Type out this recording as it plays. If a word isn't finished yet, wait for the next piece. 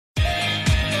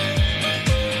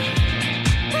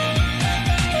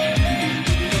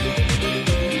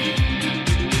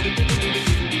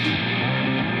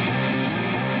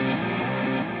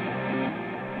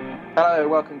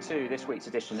welcome to this week's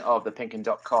edition of the PinkUn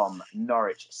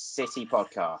Norwich City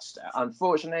Podcast.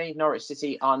 Unfortunately, Norwich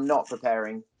City are not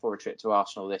preparing for a trip to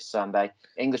Arsenal this Sunday.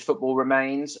 English football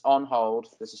remains on hold,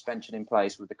 the suspension in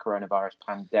place with the coronavirus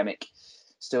pandemic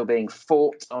still being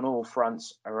fought on all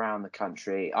fronts around the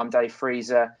country. I'm Dave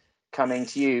Freezer, coming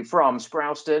to you from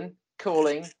Sprowston,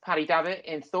 calling Paddy Davitt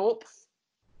in Thorpe.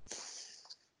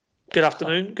 Good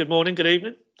afternoon, good morning, good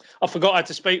evening. I forgot I had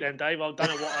to speak then, Dave. I don't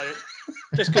know what I...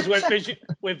 Just because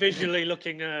we're visually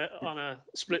looking on a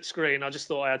split screen, I just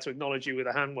thought I had to acknowledge you with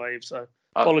a hand wave. So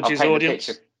apologies, audience.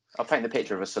 I'll paint the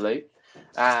picture of a salute.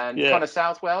 And Connor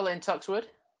Southwell in Tuxwood.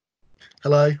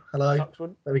 Hello.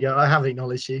 Tuxwood. There we go. I have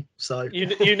acknowledged you. So you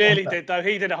nearly did, though.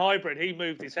 He did a hybrid. He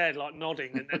moved his head like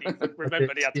nodding, and then he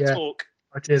remembered he had to talk.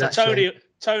 I did. So actually.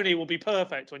 Tony will be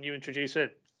perfect when you introduce him.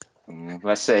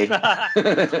 Let's see.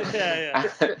 yeah.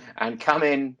 And come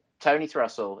in, Tony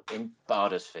Thrussell in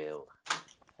Bardersfield.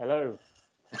 Hello.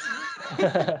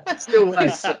 Still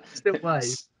wave.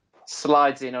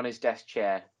 Slides in on his desk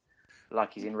chair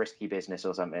like he's in risky business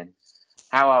or something.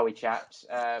 How are we, chaps?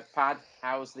 Pad,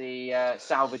 how's the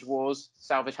salvage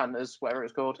hunters, whatever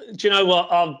it's called? Do you know what?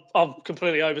 I'm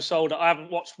completely oversold. I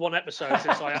haven't watched one episode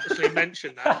since I actually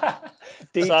mentioned that.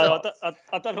 So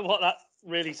I don't know what that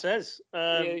really says.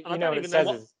 You know what it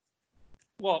says.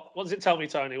 What does it tell me,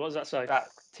 Tony? What does that say? That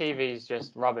TV's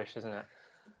just rubbish, isn't it?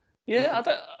 Yeah,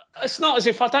 it's not as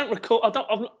if I don't recall.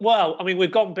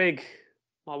 We've gone big.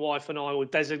 My wife and I were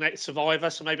Designated Survivor,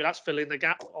 so maybe that's filling the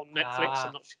gap on Netflix.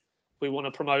 I'm not sure we want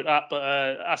to promote that,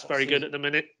 but that's very good at the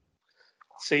minute.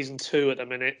 Season 2 at the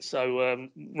minute, so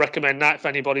recommend that if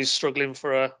anybody's struggling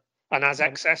for an as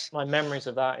excess. My memories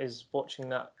of that is watching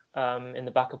that in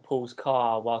the back of Paul's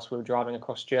car whilst we were driving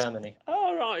across Germany.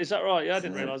 Oh right, is that right? Yeah, I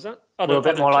didn't realise that. We're a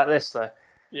bit more like this though.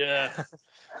 Yeah.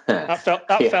 That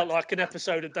felt like an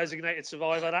episode of Designated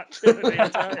Survivor, actually.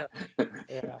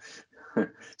 Yeah.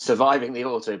 Surviving the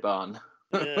Autobahn.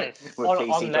 Yeah. With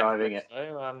PC driving it.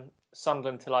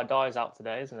 Sunderland Till I Die's out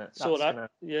today, isn't it?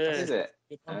 Yeah. Is it?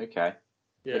 Okay.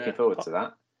 Yeah. Looking forward to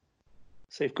that.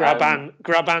 See if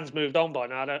Graban's moved on by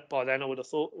now. By then, I would have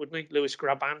thought, wouldn't he? Lewis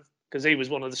Graban, because he was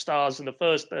one of the stars in the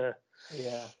first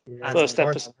first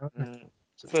episode.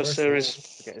 First series.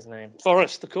 Forget his name.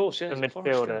 Forrest, of course, yeah. The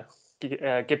midfielder.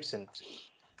 Gibson.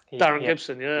 Darren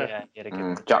Gibson, yeah. He had a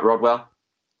good Jack Rodwell.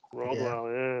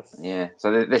 Yeah.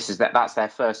 So that's their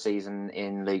first season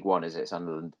in League One, is it,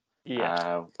 Sunderland?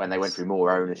 Yeah. When they went through more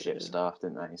ownership stuff,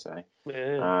 didn't they? So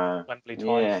Wembley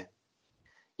twice. Yeah.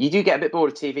 You do get a bit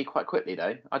bored of TV quite quickly,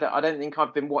 though. I don't think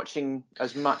I've been watching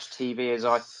as much TV as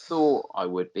I thought I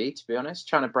would be, to be honest.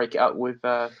 Trying to break it up with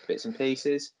bits and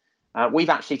pieces. We've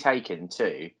actually taken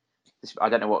too. I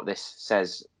don't know what this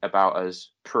says about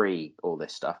us pre all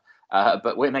this stuff,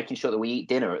 but we're making sure that we eat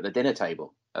dinner at the dinner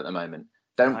table at the moment.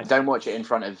 Don't watch it in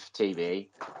front of TV.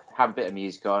 Have a bit of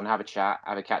music on, have a chat,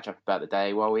 have a catch up about the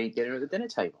day while we eat dinner at the dinner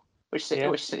table, which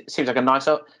seems like a nice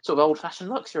sort of old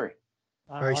fashioned luxury.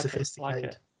 Very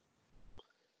sophisticated.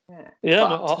 Yeah,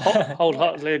 I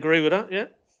wholeheartedly agree with that. Yeah.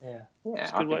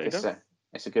 I think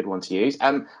it's a good one to use.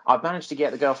 I've managed to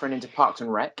get the girlfriend into Parks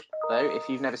and Rec, though. If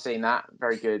you've never seen that,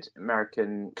 very good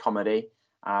American comedy,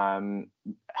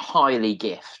 highly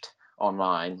gift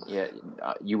online. Yeah,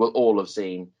 you will all have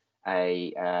seen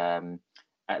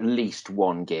at least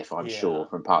one GIF, I'm sure,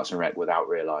 from Parks and Rec without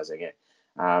realising it.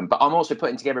 But I'm also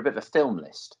putting together a bit of a film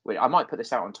list. I might put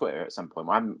this out on Twitter at some point.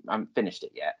 I haven't finished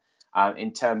it yet.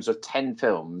 In terms of 10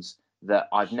 films that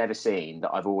I've never seen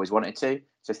that I've always wanted to.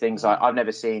 So things like I've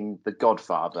never seen The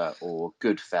Godfather or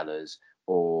Goodfellas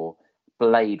or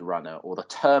Blade Runner or The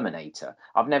Terminator.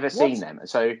 I've never seen them.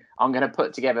 So I'm going to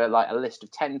put together like a list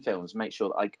of 10 films, make sure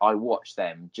that I watch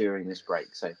them during this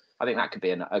break. So I think that could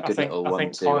be a good little one. I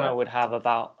think Connor would have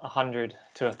about 100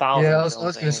 to 1,000. Yeah, I was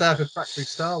going to say I could crack through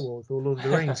Star Wars or Lord of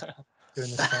the Rings during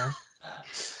this time.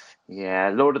 Yeah,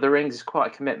 Lord of the Rings is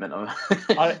quite a commitment.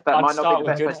 That might not be the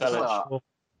best place to start.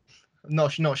 I'm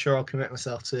not sure I'll commit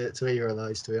myself to either of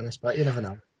those, to be honest, but you never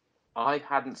know. I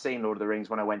hadn't seen Lord of the Rings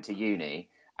when I went to uni,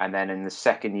 and then in the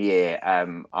second year,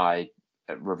 I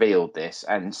revealed this,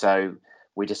 and so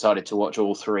we decided to watch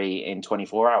all 3 in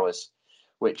 24 hours,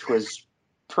 which was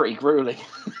pretty grueling.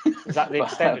 Is that the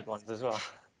extended ones as well?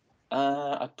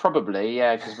 Probably,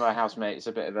 yeah, because my housemate is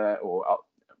a bit of a,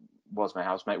 was my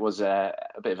housemate, was a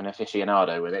bit of an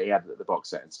aficionado with it. He had the box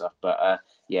set and stuff, but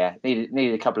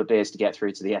needed a couple of beers to get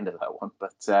through to the end of that one.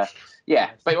 But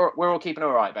but we're all keeping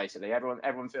all right, basically.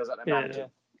 Everyone feels like they're managing.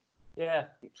 Yeah,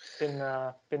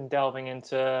 been delving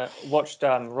into, watched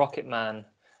Rocket Man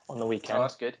on the weekend. Oh,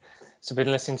 that's good. So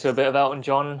been listening to a bit of Elton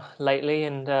John lately,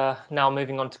 and now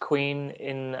moving on to Queen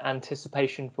in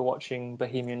anticipation for watching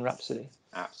Bohemian Rhapsody.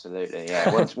 Absolutely,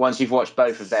 yeah. Once you've watched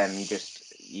both of them, you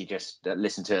just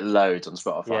listen to it loads on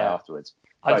Spotify afterwards.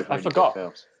 Both I really forgot good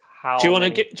films. how. Do you want to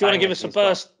give us a he's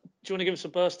burst? Do you want to give us a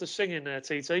burst of singing there,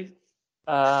 TT?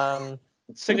 got.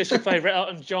 Sing us your favourite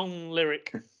Elton John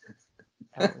lyric.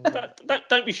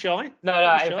 Don't be shy.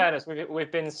 No. In fairness,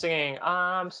 we've been singing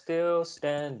 "I'm Still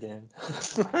Standing."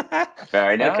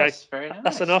 Very nice. Okay. Very nice.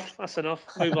 That's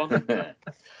enough. Move on.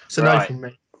 It's a no from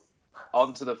me.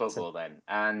 On to the football then,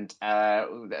 and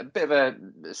a bit of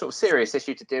a sort of serious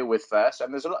issue to deal with first.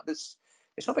 And there's a lot. It's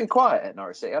not been quiet at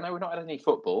Norwich City. I know we've not had any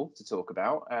football to talk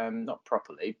about, not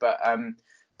properly, but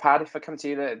Pad, if I come to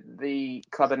you, the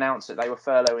club announced that they were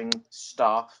furloughing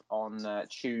staff on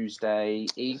Tuesday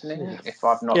evening, if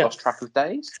I've not lost track of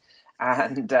days,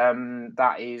 and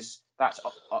that's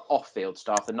off-field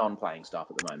staff, the non-playing staff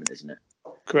at the moment, isn't it?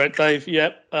 Correct, Dave.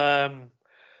 Yep.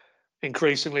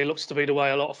 Increasingly looks to be the way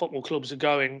a lot of football clubs are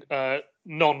going.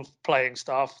 Non-playing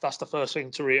staff. That's the first thing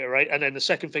to reiterate, and then the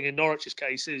second thing in Norwich's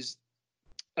case is,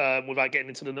 without getting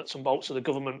into the nuts and bolts of the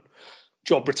government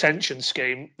job retention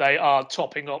scheme, they are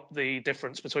topping up the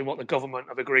difference between what the government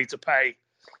have agreed to pay.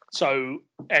 So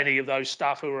any of those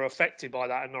staff who are affected by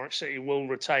that in Norwich City will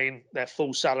retain their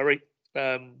full salary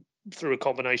through a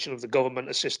combination of the government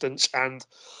assistance and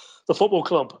the football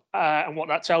club. And what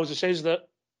that tells us is that,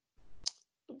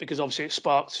 because obviously it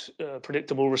sparked a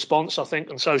predictable response, I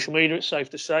think, on social media, it's safe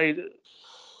to say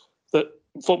that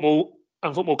football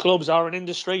and football clubs are an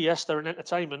industry. Yes, they're an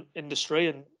entertainment industry,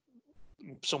 and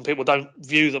some people don't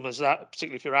view them as that,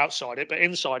 particularly if you're outside it. But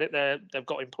inside it, they've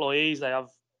got employees, they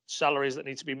have salaries that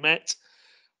need to be met.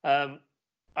 And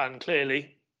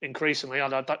clearly, increasingly, I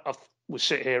will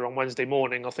sit here on Wednesday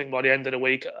morning, I think by the end of the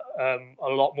week, a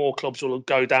lot more clubs will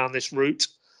go down this route.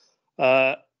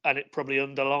 And it probably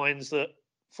underlines that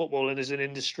footballing as an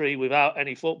industry without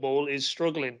any football is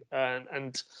struggling.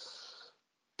 And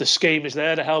the scheme is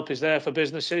there, the help is there for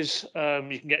businesses.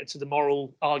 You can get into the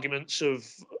moral arguments of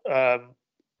a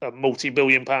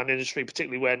multi-billion pound industry,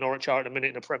 particularly where Norwich are at the minute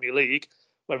in the Premier League,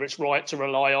 whether it's right to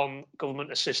rely on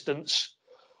government assistance.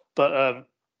 But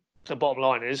the bottom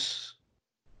line is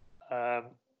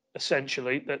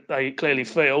essentially that they clearly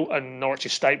feel, and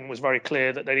Norwich's statement was very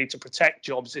clear, that they need to protect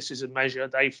jobs. This is a measure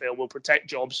they feel will protect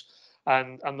jobs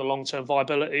and the long-term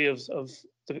viability of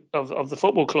the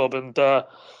football club. And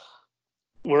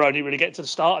we're only really getting to the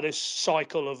start of this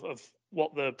cycle of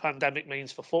what the pandemic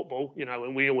means for football. You know,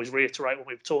 and we always reiterate when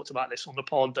we've talked about this on the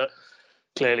pod that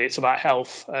clearly it's about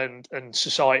health and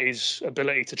society's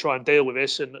ability to try and deal with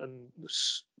this, and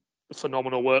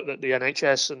phenomenal work that the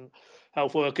NHS and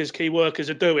health workers, key workers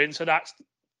are doing. So that's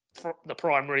the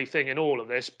primary thing in all of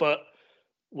this. But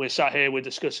we're sat here, we're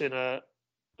discussing a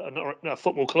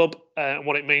football club and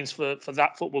what it means for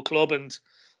that football club. And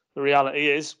the reality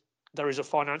is there is a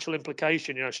financial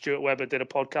implication. You know, Stuart Webber did a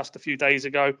podcast a few days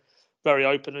ago, very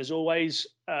open as always.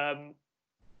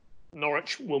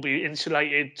 Norwich will be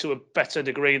insulated to a better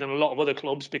degree than a lot of other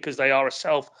clubs because they are a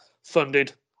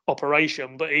self-funded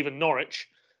operation. But even Norwich,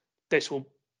 this will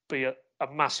be a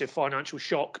massive financial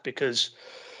shock because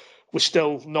we're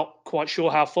still not quite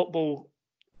sure how football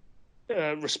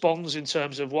responds in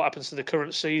terms of what happens to the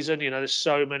current season. You know, there's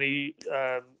so many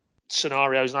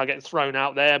scenarios now getting thrown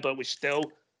out there, but we still,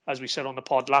 as we said on the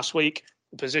pod last week,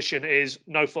 the position is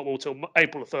no football till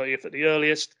April the 30th at the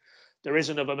earliest. There is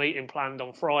another meeting planned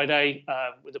on Friday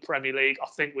with the Premier League. I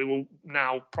think we will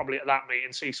now probably at that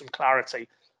meeting see some clarity.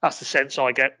 That's the sense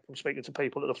I get from speaking to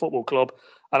people at the football club.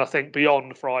 And I think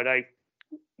beyond Friday,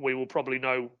 we will probably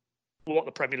know what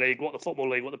the Premier League, what the Football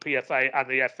League, what the PFA and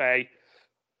the FA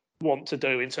want to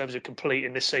do in terms of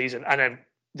completing this season. And then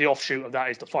the offshoot of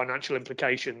that is the financial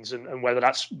implications and whether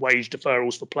that's wage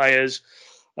deferrals for players,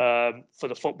 for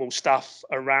the football staff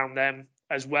around them,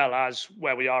 as well as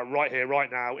where we are right here,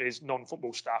 right now, is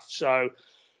non-football staff. So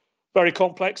very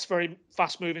complex, very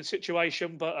fast-moving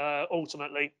situation. But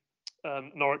ultimately,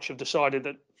 Norwich have decided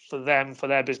that for them, for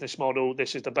their business model,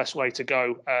 this is the best way to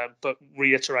go. But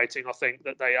reiterating, I think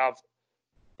that they have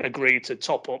agreed to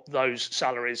top up those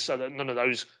salaries so that none of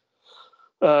those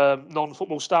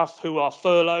non-football staff who are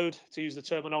furloughed, to use the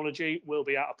terminology, will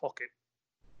be out of pocket.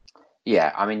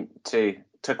 Yeah, I mean, to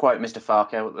quote Mr.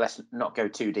 Farker, let's not go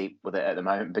too deep with it at the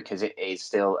moment because it is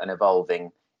still an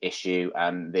evolving issue,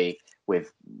 and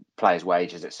with players'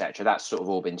 wages, etc. That's sort of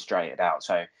all been straightened out.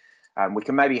 So we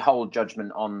can maybe hold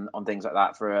judgment on things like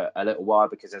that for a little while,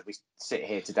 because as we sit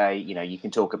here today, you know, you can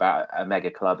talk about a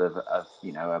mega club of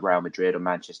you know, a Real Madrid or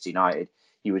Manchester United.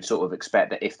 You would sort of expect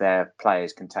that if their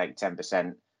players can take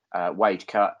 10% wage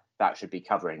cut, that should be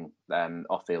covering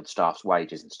off-field staff's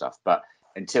wages and stuff. But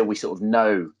until we sort of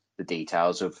know the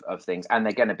details of things, and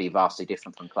they're going to be vastly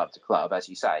different from club to club, as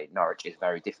you say, Norwich is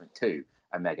very different to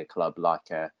a mega club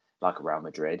like a Real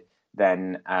Madrid,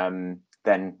 then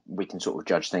we can sort of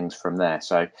judge things from there.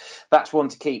 So that's one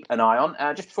to keep an eye on.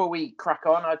 Just before we crack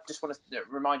on, I just want to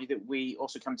remind you that we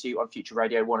also come to you on Future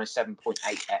Radio 107.8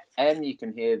 FM. You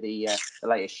can hear the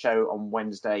latest show on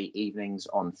Wednesday evenings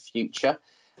on Future.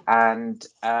 And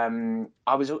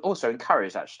I was also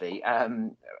encouraged, actually. I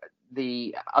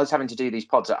was having to do these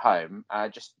pods at home,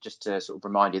 just to sort of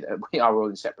remind you that we are all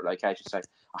in separate locations. So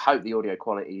I hope the audio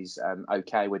quality is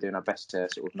okay. We're doing our best to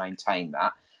sort of maintain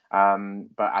that.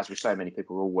 But as with so many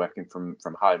people, we're all working from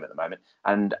home at the moment.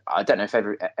 And I don't know if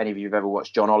any of you have ever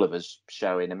watched John Oliver's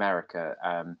show in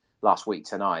America last week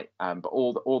tonight. But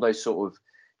all those sort of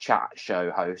chat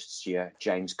show hosts, your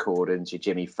James Cordens, your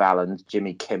Jimmy Fallon,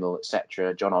 Jimmy Kimmel,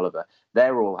 etc., John Oliver,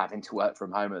 they're all having to work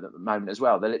from home at the moment as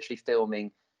well. They're literally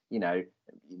filming,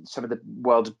 some of the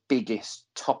world's biggest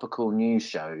topical news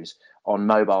shows on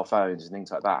mobile phones and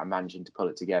things like that, and managing to pull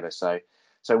it together. So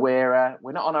we're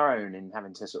not on our own in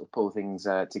having to sort of pull things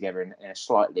together in a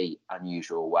slightly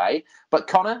unusual way. But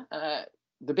Connor,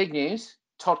 the big news: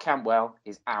 Todd Cantwell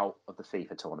is out of the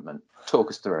FIFA tournament. Talk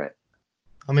us through it.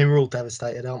 I mean, we're all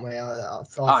devastated, aren't we?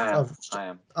 I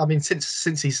am. I mean,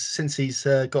 since he's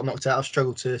got knocked out, I've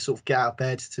struggled to sort of get out of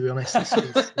bed. To be honest,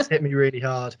 it's hit me really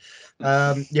hard. He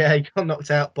got knocked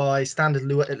out by Standard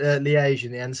Liège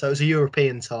in the end, so it was a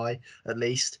European tie at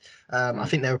least. I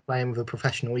think they were playing with a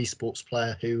professional esports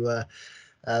player who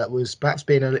was perhaps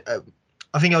being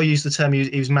I think I'll use the term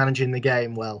he was managing the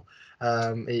game well.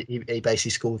 He basically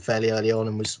scored fairly early on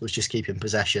and was just keeping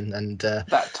possession. And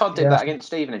Todd did that against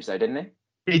Stevenage, though, didn't he?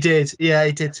 He did, yeah,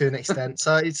 he did to an extent.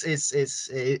 So it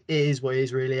is what it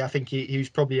is, really. I think he was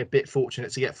probably a bit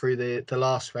fortunate to get through the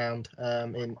last round,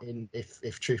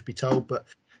 if truth be told. But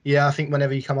yeah, I think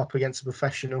whenever you come up against a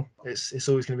professional, it's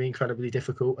always going to be incredibly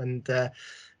difficult. And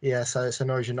so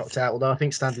Norwich are knocked out. Although I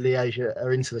think Standard Liège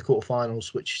are into the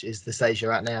quarterfinals, which is the stage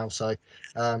they're at now. So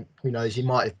who knows? He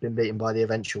might have been beaten by the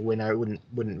eventual winner. It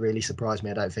wouldn't really surprise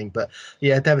me, I don't think. But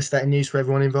yeah, devastating news for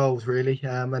everyone involved, really,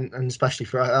 and especially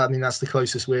for. I mean, that's the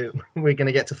closest we're going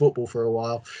to get to football for a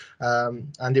while,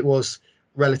 and it was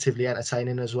relatively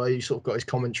entertaining as well. You sort of got his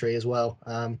commentary as well,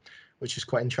 which was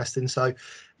quite interesting. So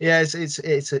yeah,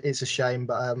 it's a shame,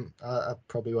 but I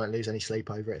probably won't lose any sleep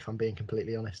over it if I'm being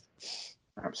completely honest.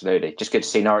 Absolutely. Just good to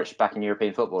see Norwich back in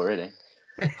European football, really.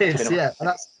 It is, yeah.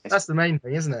 And that's the main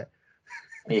thing, isn't it?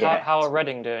 Yeah. How are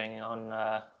Reading doing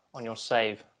on your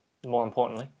save? More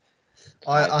importantly,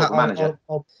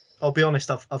 I'll be honest.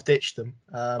 I've ditched them.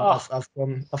 I've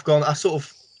gone. I sort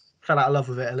of fell out of love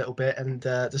with it a little bit and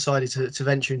decided to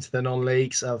venture into the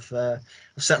non-leagues. I've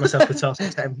set myself the task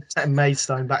of setting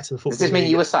Maidstone back to the football. Does this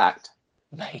mean you were sacked?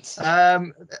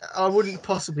 Maidstone. I wouldn't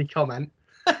possibly comment.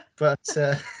 But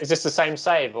is this the same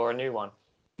save or a new one?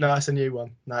 No, it's a new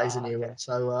one. No, it's a new one.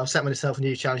 So I've set myself a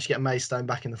new challenge to get Maidstone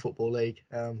back in the Football League.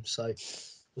 So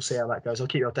we'll see how that goes. I'll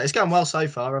keep you updated. It's going well so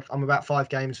far. I'm about 5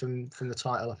 games from the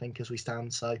title, I think, as we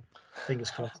stand. So fingers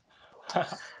crossed.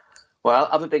 Well,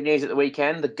 other big news at the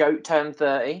weekend: the GOAT turned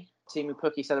 30. Teemu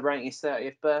Pukki celebrating his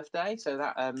 30th birthday. So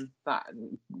that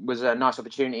was a nice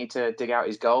opportunity to dig out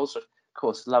his goals. Of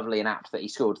course, lovely and apt that he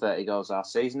scored 30 goals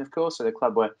last season, of course. So the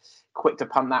club were quick to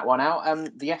punt that one out.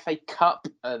 The FA Cup,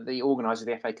 the organisers of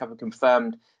the FA Cup have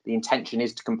confirmed the intention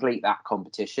is to complete that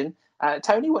competition.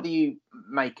 Tony, what do you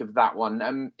make of that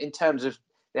one? In terms of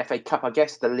the FA Cup, I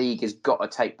guess the league has got to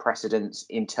take precedence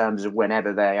in terms of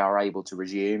whenever they are able to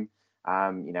resume.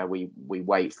 We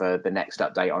wait for the next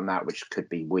update on that, which could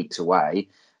be weeks away.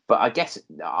 But I guess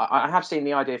I have seen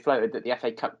the idea floated that the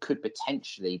FA Cup could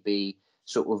potentially be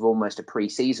sort of almost a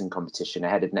pre-season competition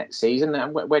ahead of next season.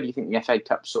 Where do you think the FA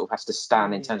Cup sort of has to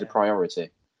stand in terms of priority?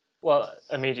 Well,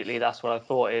 immediately that's what I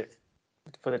thought.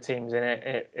 For the teams in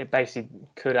it, it basically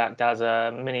could act as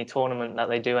a mini tournament that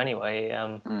they do anyway,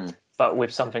 but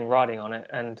with something riding on it.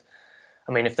 And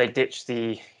I mean, if they ditch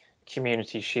the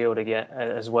Community Shield again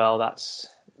as well, that's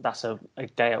a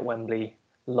day at Wembley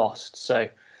lost. So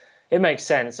it makes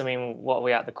sense. I mean, what are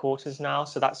we at the quarters now?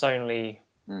 So that's only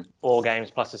 4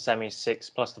 games plus the semis 6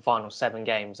 plus the final 7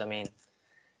 games. I mean,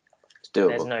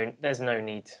 there's no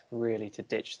need really to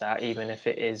ditch that, even if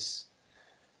it is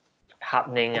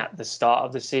happening at the start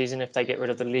of the season. If they get rid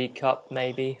of the League Cup,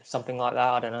 maybe something like that.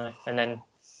 I don't know. And then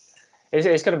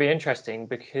it's going to be interesting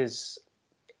because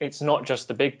it's not just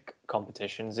the big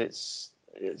competitions. It's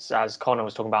as Connor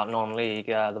was talking about, non-league,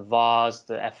 the Vars,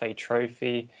 the FA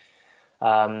Trophy,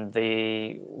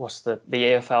 the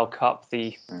EFL Cup,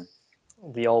 the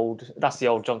the old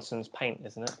Johnson's Paint,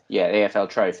 isn't it? Yeah, the EFL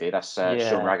Trophy. That's Yeah.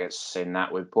 Sean Raggett's in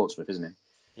that with Portsmouth, isn't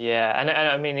he? Yeah, and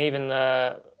I mean even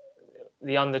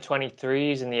the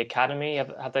under-23s in the academy,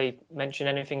 have they mentioned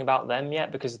anything about them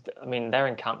yet? Because I mean they're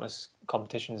in countless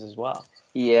competitions as well.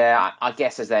 Yeah, I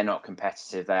guess as they're not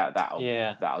competitive,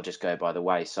 that'll just go by the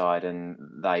wayside, and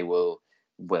they will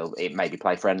it maybe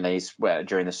play friendlies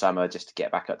during the summer just to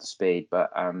get back up to speed.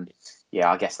 But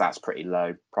I guess that's pretty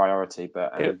low priority.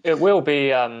 But it will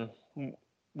be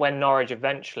when Norwich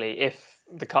eventually, if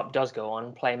the cup does go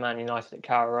on, play Man United at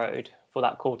Carrow Road for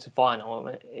that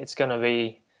quarter-final. It's going to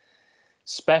be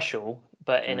special,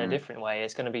 but in a different way.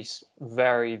 It's going to be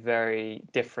very, very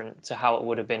different to how it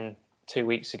would have been 2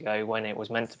 weeks ago when it was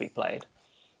meant to be played.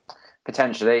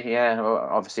 Potentially, yeah.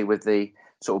 Obviously, with the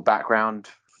sort of background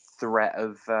threat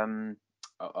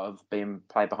of being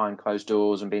played behind closed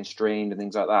doors and being streamed and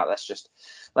things like that.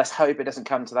 Let's hope it doesn't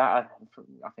come to that.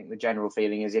 I think the general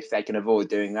feeling is if they can avoid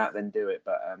doing that, then do it.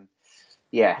 But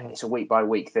it's a week by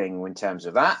week thing in terms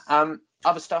of that.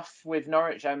 Other stuff with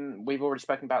Norwich, we've already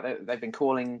spoken about that. They've been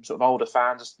calling sort of older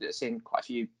fans. I've seen quite a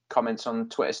few comments on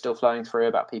Twitter still flowing through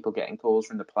about people getting calls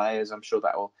from the players. I'm sure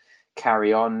that will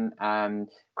carry on.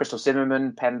 Crystal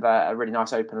Zimmerman penned a really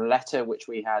nice open letter, which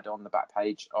we had on the back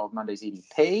page of Monday's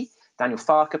EDP. Daniel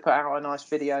Farker put out a nice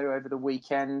video over the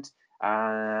weekend.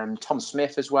 Tom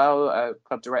Smith as well,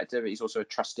 club director. He's also a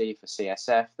trustee for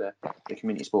CSF, the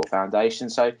Community Sport Foundation.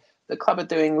 So the club are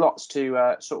doing lots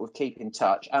to sort of keep in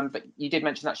touch. But you did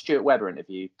mention that Stuart Webber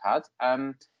interview, Pad.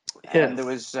 And there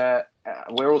was,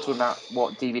 we're all talking about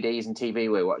what DVDs and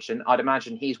TV we're watching. I'd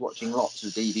imagine he's watching lots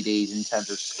of DVDs in terms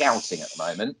of scouting at the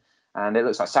moment. And it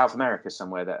looks like South America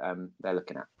somewhere that they're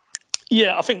looking at.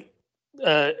 Yeah, I think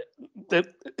that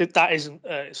isn't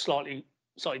slightly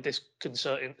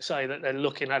disconcerting to say that they're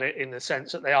looking at it in the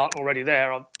sense that they aren't already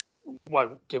there. I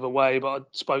won't give away, but I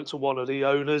spoke to one of the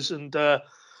owners and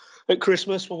at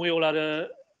Christmas when we all had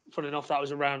funny enough, that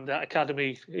was around that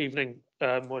academy evening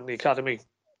when the academy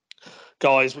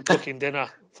guys were cooking dinner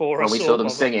for us. When we saw them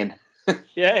singing.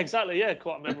 Yeah, exactly. Yeah,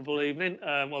 quite a memorable evening.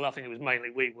 Well, I think it was mainly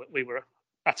we were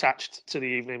attached to the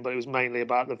evening, but it was mainly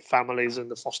about the families and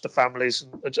the foster families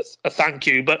and just a thank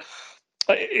you. But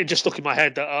it just stuck in my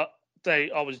head that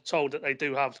I was told that they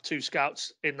do have 2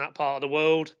 scouts in that part of the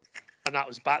world, and that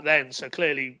was back then. So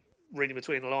clearly, reading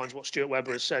between the lines, what Stuart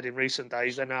Webber has said in recent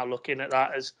days, they're now looking at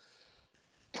that as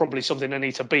probably something they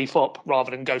need to beef up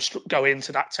rather than go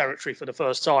into that territory for the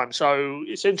first time. So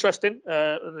it's interesting,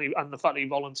 and the fact that he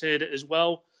volunteered it as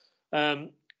well.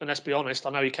 And let's be honest,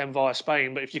 I know he came via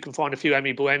Spain, but if you can find a few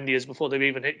Emi Buendias before they've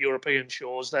even hit European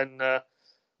shores, then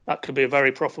that could be a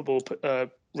very profitable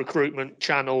recruitment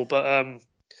channel. But on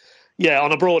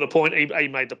a broader point,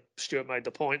 Stuart made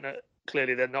the point that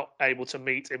clearly they're not able to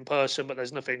meet in person, but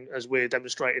there's nothing, as we're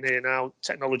demonstrating here now,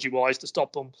 technology-wise, to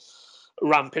stop them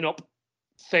ramping up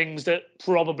things that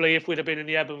probably, if we'd have been in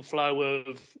the ebb and flow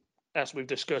of, as we've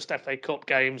discussed, FA Cup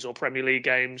games or Premier League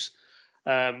games,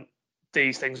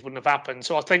 these things wouldn't have happened.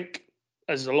 So I think,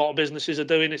 as a lot of businesses are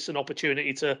doing, it's an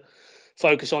opportunity to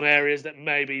focus on areas that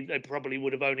maybe they probably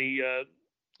would have only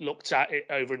looked at it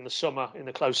over in the summer in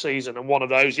the close season. And one of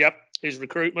those, is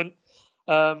recruitment.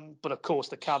 But of course,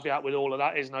 the caveat with all of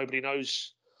that is nobody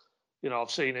knows.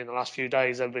 I've seen in the last few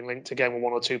days they've been linked again with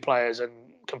 1 or 2 players and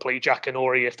complete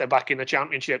Jackanory if they're back in the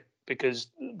Championship, because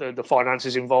the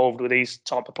finances involved with these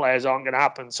type of players aren't going to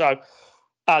happen. So,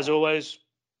 as always,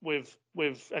 with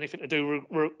anything to do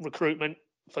with recruitment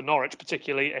for Norwich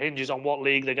particularly, it hinges on what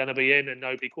league they're going to be in, and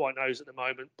nobody quite knows at the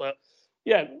moment. But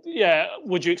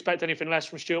would you expect anything less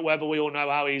from Stuart Webber? We all know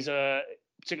how he's,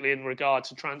 particularly in regard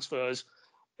to transfers,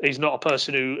 he's not a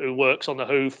person who works on the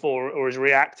hoof or is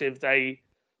reactive. They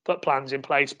put plans in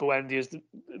place. Buendia is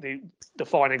the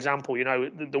fine example.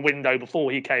 The window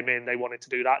before he came in, they wanted to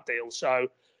do that deal. So,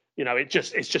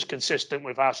 it's just consistent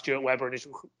with how Stuart Webber and his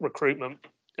recruitment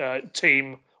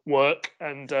team work,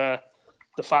 and the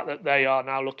fact that they are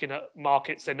now looking at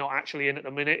markets they're not actually in at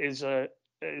the minute is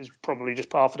probably just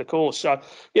par for the course. So,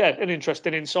 an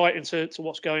interesting insight into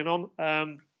what's going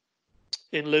on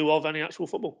in lieu of any actual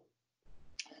football.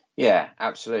 Yeah,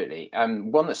 absolutely.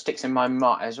 One that sticks in my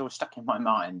mind, has always stuck in my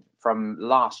mind from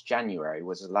last January,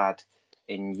 was a lad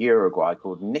in Uruguay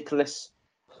called Nicolas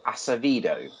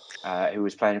Acevedo, who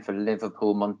was playing for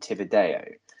Liverpool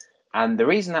Montevideo. And the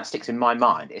reason that sticks in my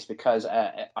mind is because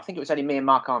I think it was only me and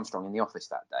Mark Armstrong in the office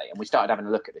that day, and we started having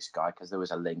a look at this guy because there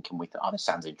was a link, and we thought, this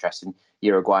sounds interesting.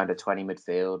 Uruguay under 20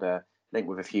 midfield, linked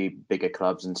with a few bigger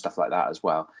clubs and stuff like that as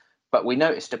well. But we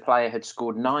noticed a player had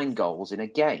scored 9 goals in a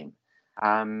game.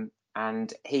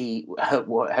 And he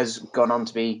has gone on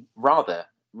to be rather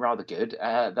rather good.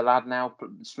 The lad now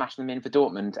smashing them in for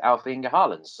Dortmund, Alf-Inge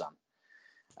Haaland's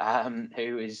son,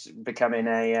 who is becoming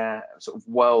a sort of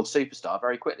world superstar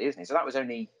very quickly, isn't he? So that was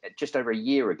only just over a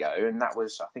year ago, and that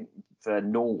was, I think, for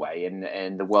Norway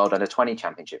in the World Under-20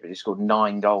 Championship. He scored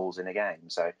 9 goals in a game.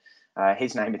 So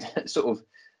his name is sort of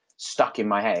stuck in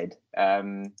my head,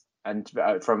 and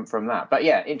from that. But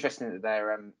yeah, interesting that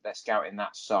they're scouting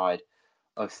that side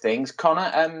of things.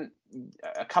 Connor,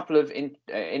 a couple of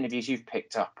interviews you've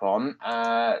picked up on.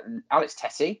 Alex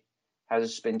Tettey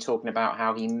has been talking about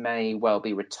how he may well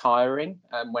be retiring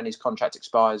when his contract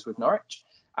expires with Norwich.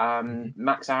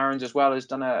 Max Aarons as well has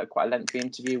done quite a lengthy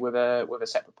interview with a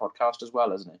separate podcast as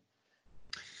well, hasn't he?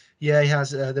 Yeah, he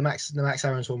has. The Max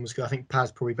Aarons one was good. I think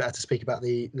Paz probably better to speak about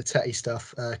the Tetty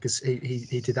stuff because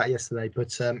he did that yesterday.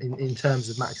 But in terms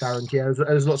of Max Aarons, yeah,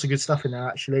 there's lots of good stuff in there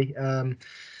actually.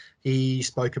 He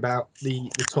spoke about the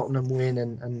Tottenham win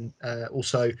and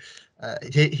also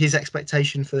his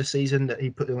expectation for the season that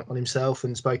he put on himself,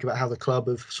 and spoke about how the club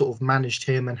have sort of managed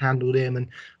him and handled him and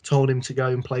told him to go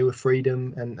and play with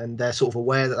freedom, and they're sort of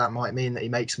aware that might mean that he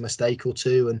makes a mistake or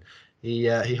two. And he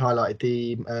highlighted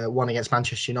the one against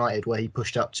Manchester United where he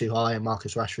pushed up too high and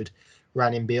Marcus Rashford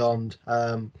ran in beyond.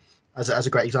 As a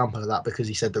great example of that, because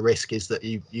he said the risk is that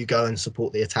you go and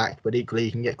support the attack, but equally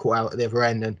you can get caught out at the other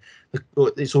end. And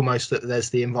it's almost that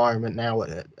there's the environment now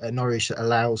at Norwich that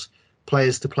allows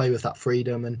players to play with that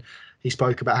freedom. And he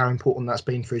spoke about how important that's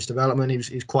been for his development. He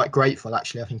was quite grateful,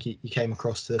 actually. I think he came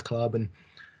across to the club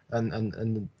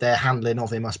and their handling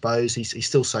of him, I suppose. He's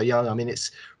still so young. I mean,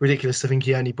 it's ridiculous to think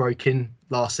he only broke in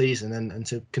last season, and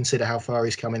to consider how far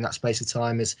he's come in that space of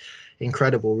time is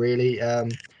incredible, really.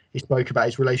 He spoke about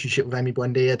his relationship with Emi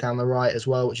Buendia down the right as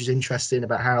well, which is interesting,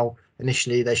 about how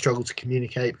initially they struggled to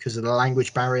communicate because of the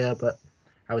language barrier, but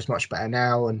how it's much better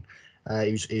now. And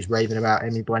he was raving about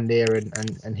Emi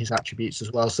Buendia and his attributes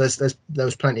as well. So there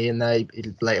was plenty in there.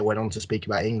 He later went on to speak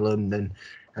about England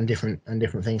and different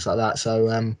things like that. So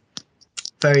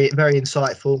very, very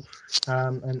insightful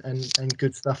and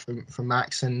good stuff from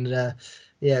Max. And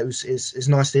yeah, it's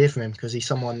nice to hear from him, because he's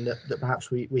someone that perhaps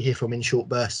we hear from in short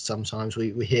bursts sometimes.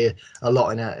 We hear a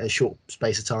lot in a short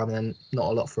space of time and then not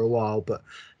a lot for a while. But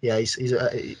yeah,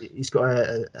 he's got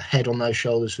a head on those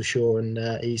shoulders for sure, and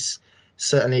he's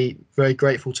certainly very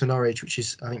grateful to Norwich, which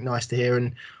is, I think, nice to hear,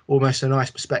 and almost a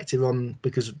nice perspective on,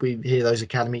 because we hear those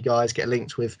academy guys get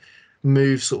linked with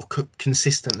moves sort of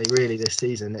consistently really this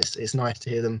season. It's nice to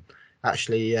hear them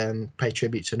actually pay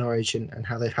tribute to Norwich and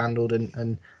how they've handled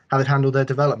and how they've handled their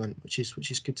development, which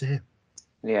is good to hear.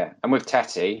 Yeah, and with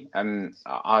Tettey,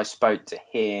 I spoke to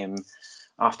him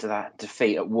after that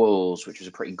defeat at Wolves, which was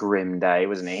a pretty grim day,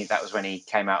 wasn't he? That was when he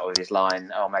came out with his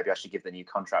line, "Oh, maybe I should give the new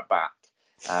contract back,"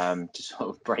 to sort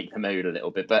of break the mood a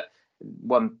little bit. But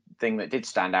one thing that did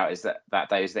stand out is that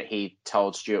day is that he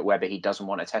told Stuart Webber he doesn't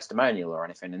want a testimonial or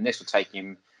anything, and this will take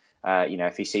him,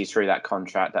 if he sees through that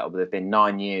contract, that will have been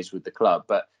 9 years with the club.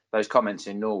 But those comments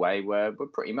in Norway were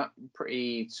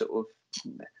pretty sort of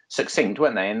succinct,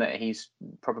 weren't they? In that he's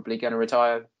probably going to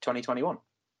retire 2021.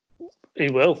 He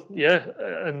will, yeah,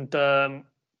 and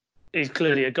he's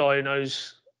clearly a guy who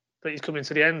knows that he's coming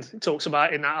to the end. He talks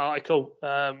about in that article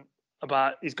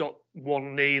about he's got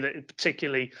one knee that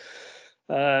particularly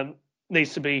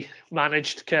needs to be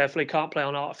managed carefully, can't play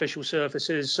on artificial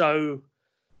surfaces. So,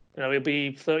 he'll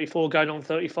be 34 going on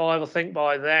 35, I think,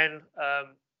 by then.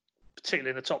 Particularly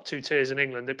in the top 2 tiers in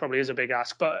England, it probably is a big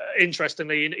ask. But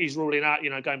interestingly, he's ruling out,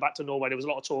 going back to Norway, there was a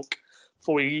lot of talk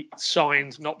before he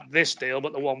signed, not this deal,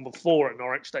 but the one before at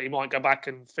Norwich, that he might go back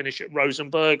and finish at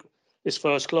Rosenborg, his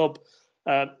first club.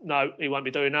 No, he won't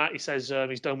be doing that. He says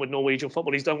he's done with Norwegian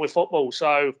football. He's done with football.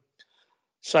 So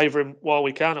savour him while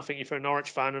we can. I think if you're a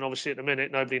Norwich fan, and obviously at the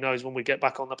minute, nobody knows when we get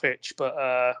back on the pitch.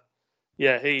 But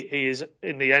yeah, he is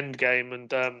in the end game,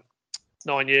 and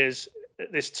 9 years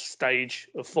at this stage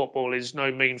of football is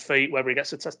no mean feat. Whether he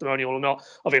gets a testimonial or not,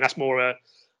 I think that's more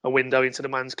a window into the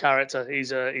man's character.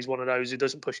 He's one of those who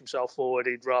doesn't push himself forward.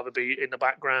 He'd rather be in the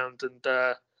background.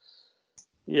 And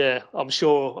yeah, I'm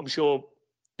sure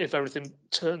if everything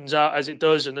turns out as it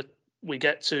does, and we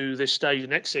get to this stage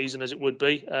next season as it would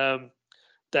be,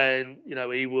 then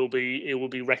he will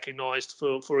be recognised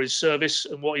for his service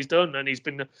and what he's done, and he's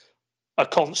been a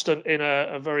constant in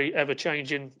a very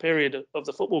ever-changing period of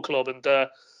the football club.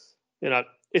 And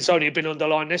it's only been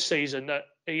underlined this season that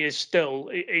it's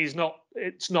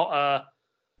not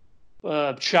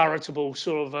a charitable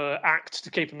sort of act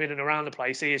to keep him in and around the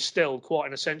place. He is still quite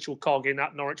an essential cog in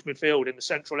that Norwich midfield in the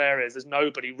central areas. There's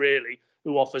nobody really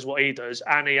who offers what he does,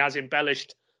 and he has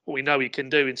embellished what we know he can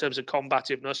do in terms of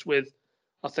combativeness with,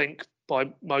 I think, by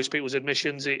most people's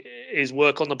admissions, his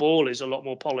work on the ball is a lot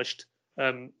more polished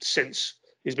since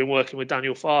he's been working with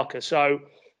Daniel Farke. So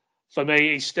for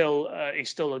me, he's still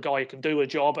a guy who can do a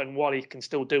job, and while he can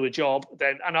still do a job,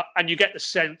 then and you get the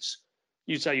sense,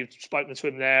 you say you've spoken to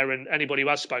him there, and anybody who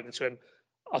has spoken to him,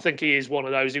 I think he is one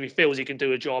of those. If he feels he can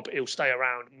do a job, he'll stay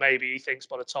around. Maybe he thinks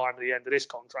by the time of the end of this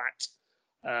contract,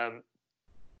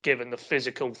 given the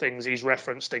physical things he's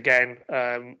referenced again,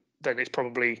 then it's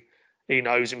probably he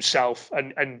knows himself,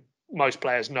 and most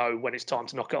players know when it's time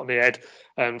to knock it on the head.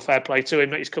 Fair play to him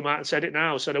that he's come out and said it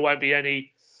now, so there won't be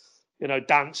any,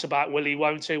 dance about will he,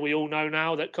 won't he. We all know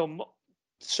now that come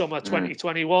summer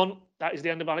 2021, that is the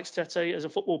end of Alex Tettey as a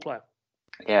football player.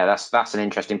 Yeah, that's an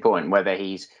interesting point. Whether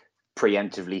he's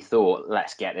preemptively thought,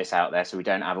 let's get this out there so we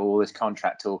don't have all this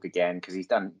contract talk again, because he's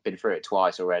been through it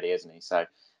twice already, hasn't he? So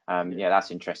yeah,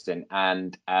 that's interesting.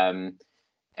 And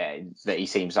that he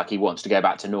seems like he wants to go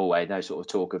back to Norway. No sort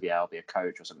of talk of, I'll be a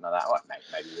coach or something like that. Well,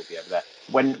 maybe we'll be over there.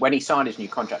 When he signed his new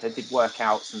contract, I did work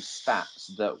out some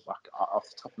stats that, off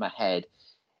the top of my head,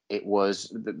 it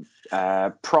was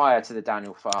prior to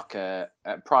Daniel Farke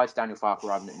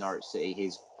arriving at Norwich City,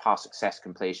 his pass success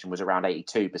completion was around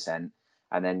 82%.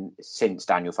 And then since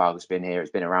Daniel Farke's been here, it's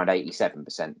been around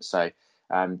 87%. So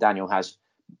Daniel has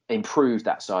improved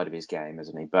that side of his game,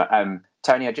 hasn't he? But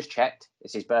Tony, I just checked.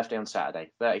 It's his birthday on Saturday,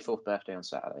 34th birthday on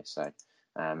Saturday. So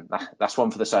that's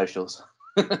one for the socials.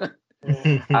 Look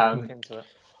into it.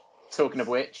 Talking of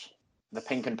which, the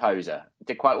PinkUn Poser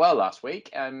did quite well last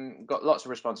week. Got lots of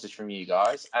responses from you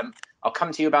guys. I'll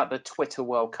come to you about the Twitter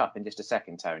World Cup in just a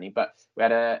second, Tony. But we've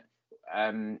had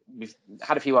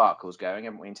a few articles going,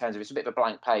 haven't we, in terms of it's a bit of a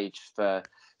blank page for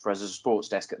us as a sports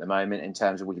desk at the moment, in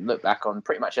terms of we can look back on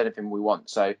pretty much anything we want.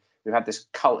 So we've had this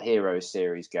Cult Heroes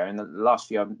series going. The last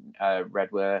few I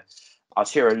read were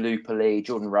Arturo Lupoli,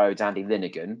 Jordan Rhodes, Andy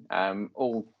Linnigan,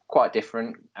 all quite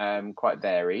different, quite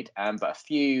varied, but a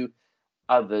few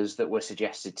others that were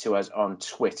suggested to us on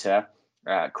Twitter.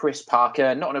 Chris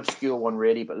Parker, not an obscure one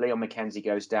really, but Leon McKenzie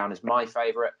goes down as my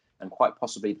favourite and quite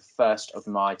possibly the first of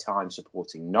my time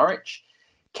supporting Norwich.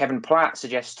 Kevin Platt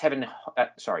suggests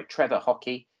Trevor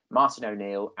Hockey, Martin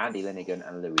O'Neill, Andy Linnigan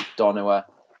and Louis Donowa.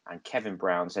 And Kevin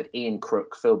Brown said Ian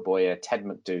Crook, Phil Boyer, Ted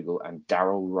McDougall and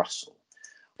Darryl Russell,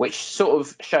 which sort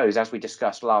of shows, as we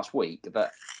discussed last week,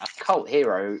 that a cult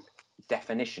hero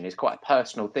definition is quite a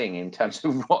personal thing in terms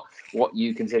of what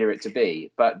you consider it to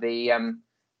be. But the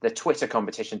Twitter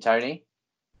competition, Tony,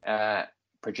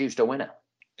 produced a winner.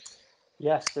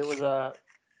 Yes, it was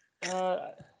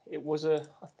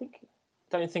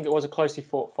don't think it was a closely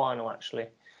fought final, actually. It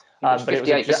was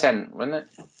 58%, wasn't it?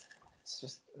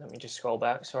 Let me just scroll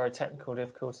back. Sorry, technical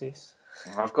difficulties.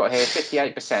 I've got here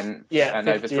 58%, and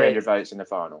over 300 votes in the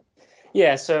final.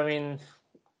 Yeah, so I mean,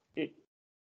 it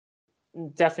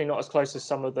definitely not as close as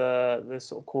some of the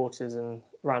sort of quarters and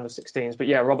round of 16s. But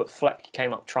yeah, Robert Fleck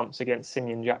came up trumps against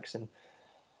Simeon Jackson.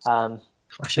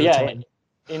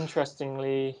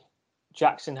 Interestingly,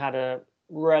 Jackson had a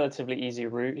relatively easy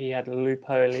route. He had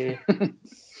Lupoli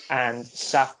and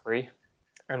Safri.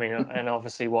 I mean, and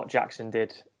obviously what Jackson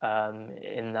did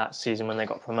in that season when they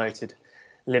got promoted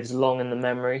lives long in the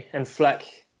memory. And Fleck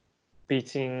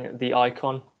beating the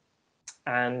icon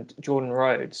and Jordan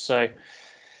Rhodes. So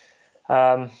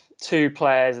two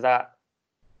players that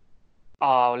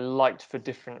are liked for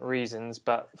different reasons,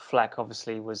 but Fleck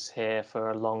obviously was here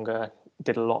for a longer,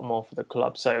 did a lot more for the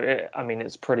club. So,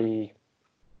 it's pretty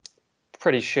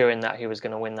sure that he was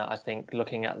going to win that, I think,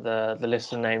 looking at the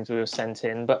list of names we were sent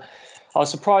in. But I was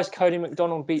surprised Cody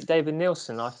McDonald beat David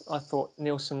Nielsen. I thought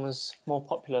Nielsen was more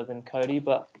popular than Cody,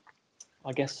 but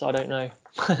I guess I don't know.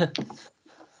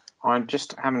 I'm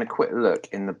just having a quick look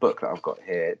in the book that I've got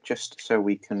here, just so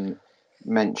we can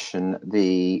mention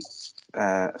the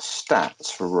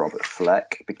stats for Robert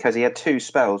Fleck, because he had two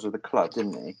spells with the club,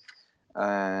 didn't he?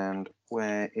 And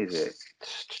where is it?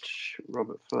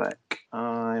 Robert Fleck.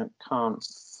 I can't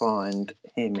find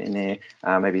him in here.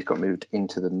 Maybe he's got moved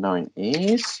into the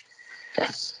 90s.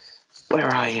 Where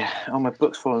are you? Oh, my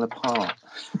book's falling apart.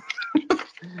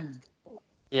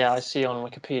 Yeah, I see on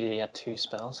Wikipedia he had two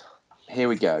spells. Here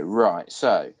we go. Right.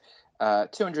 So,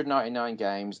 299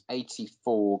 games,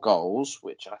 84 goals,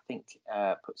 which I think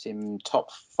puts him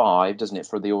top 5, doesn't it,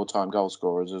 for the all-time goal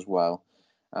scorers as well.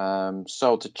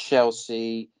 Sold to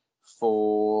Chelsea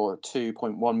for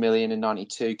 2.1 million in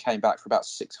 92, came back for about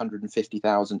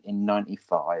 650,000 in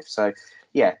 95. So,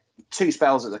 yeah, two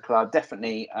spells at the club,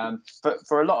 definitely. But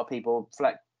for a lot of people,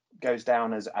 Fleck goes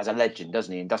down as a legend,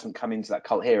 doesn't he? And doesn't come into that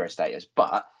cult hero status.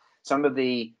 But some of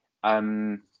the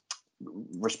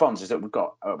responses that we've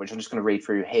got, which I'm just going to read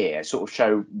through here, sort of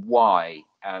show why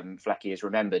Flecky is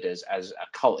remembered as a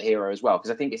cult hero as well.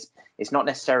 Because I think it's not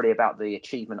necessarily about the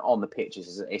achievement on the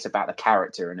pitches; it's about the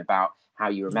character and about how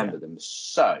you remember them.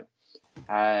 So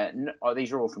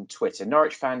these are all from Twitter.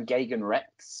 Norwich fan Gagan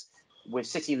Rex, with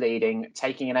City leading,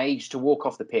 taking an age to walk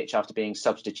off the pitch after being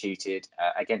substituted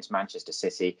against Manchester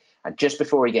City, and just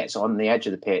before he gets on the edge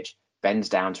of the pitch, bends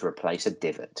down to replace a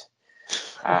divot.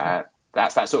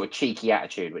 That's that sort of cheeky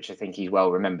attitude, which I think he's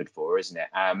well remembered for, isn't it?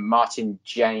 Martin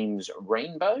James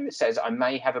Rainbow says, I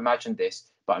may have imagined this,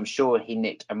 but I'm sure he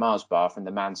nicked a Mars bar from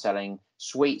the man selling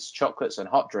sweets, chocolates and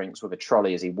hot drinks with a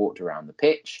trolley as he walked around the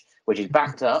pitch, which is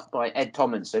backed up by Ed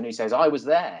Tomlinson, who says, I was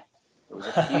there. It was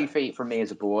a few feet from me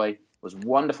as a boy. It was a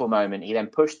wonderful moment. He then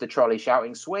pushed the trolley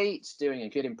shouting sweets, doing a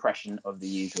good impression of the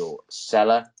usual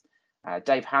seller.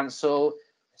 Dave Hansel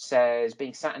says,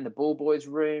 being sat in the ball boys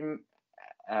room,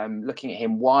 looking at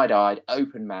him wide-eyed,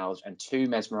 open-mouthed, and too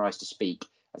mesmerised to speak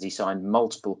as he signed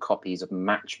multiple copies of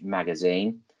Match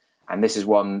magazine. And this is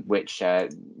one which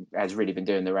has really been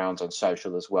doing the rounds on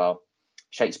social as well.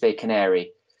 Shakespeare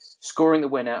Canary, scoring the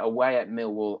winner away at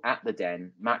Millwall at the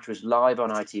Den. Match was live on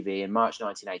ITV in March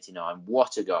 1989.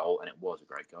 What a goal, and it was a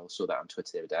great goal. Saw that on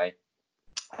Twitter the other day.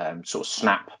 Sort of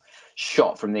snap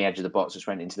shot from the edge of the box, which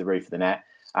went into the roof of the net.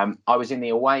 I was in the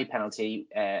away pen,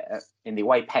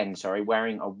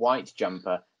 wearing a white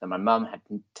jumper that my mum had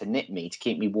to knit me to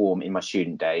keep me warm in my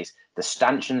student days. The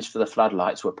stanchions for the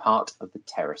floodlights were part of the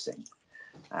terracing.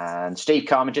 And Steve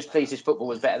Carmer, just pleased his football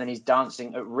was better than his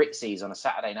dancing at Ritzy's on a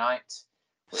Saturday night,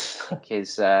 which I think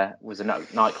was a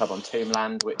nightclub on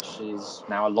Tombland, which is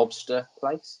now a lobster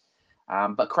place.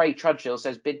 But Craig Trudgill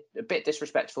says, a bit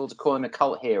disrespectful to call him a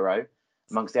cult hero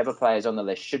amongst the other players on the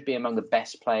list, should be among the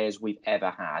best players we've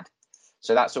ever had.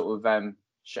 So that sort of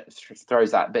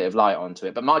throws that bit of light onto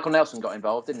it. But Michael Nelson got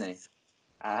involved, didn't he?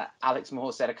 Alex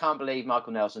Moore said, I can't believe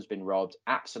Michael Nelson's been robbed.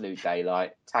 Absolute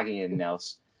daylight, tagging in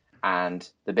Nels. And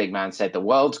the big man said, the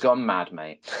world's gone mad,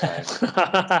 mate. So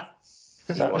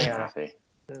he wasn't happy.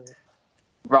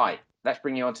 Right, let's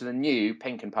bring you on to the new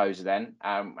PinkUn Poser then.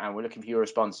 And we're looking for your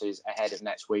responses ahead of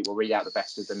next week. We'll read out the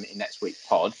best of them in next week's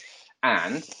pod.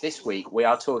 And this week we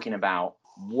are talking about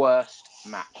worst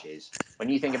matches. When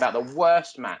you think about the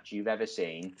worst match you've ever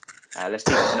seen, let's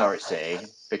keep it to Norwich City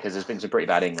because there's been some pretty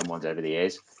bad England ones over the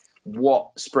years.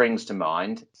 What springs to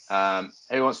mind?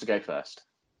 Who wants to go first?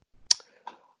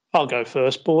 I'll go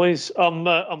first, boys.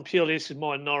 I'm purely, this is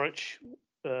my Norwich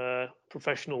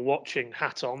professional watching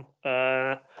hat on.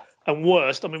 And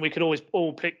worst, I mean, we could always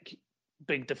all pick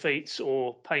big defeats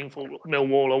or painful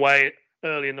Millwall away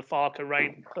early in the Farker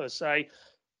reign, per se.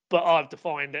 But I've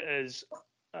defined it as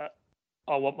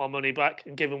I want my money back.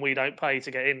 And given we don't pay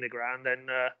to get in the ground, then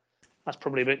that's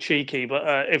probably a bit cheeky.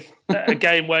 But if a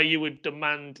game where you would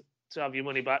demand to have your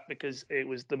money back because it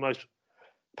was the most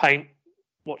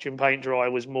watching paint dry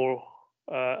was more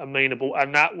amenable.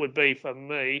 And that would be, for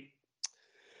me,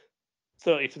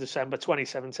 30th of December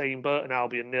 2017, Burton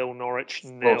Albion 0, Norwich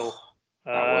 0. That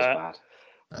was bad.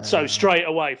 So straight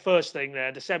away, first thing there,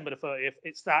 December the 30th,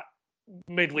 it's that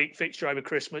midweek fixture over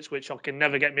Christmas, which I can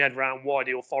never get my head around why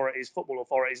the football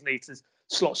authorities need to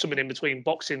slot something in between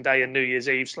Boxing Day and New Year's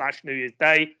Eve / New Year's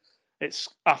Day. It's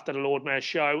after the Lord Mayor's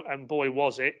show, and boy,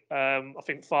 was it. I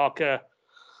think Farker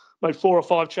made 4 or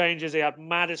 5 changes. He had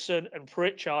Maddison and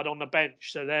Pritchard on the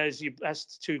bench. So there's your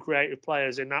best 2 creative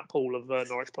players in that pool of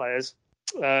Norwich players,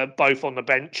 both on the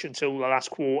bench until the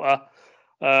last quarter.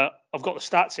 I've got the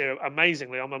stats here.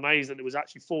 Amazingly, I'm amazed that there was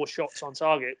actually 4 shots on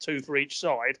target, 2 for each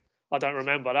side. I don't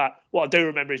remember that. What I do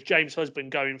remember is James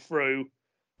Husband going through.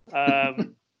 I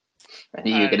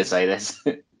knew you were going to say this.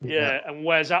 Yeah, and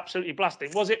Wes absolutely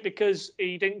blasting. Was it because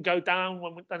he didn't go down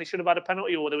when he should have had a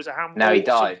penalty, or there was a handball? No, he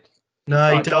dived.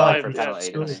 No, he dived for a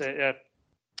penalty. Yeah.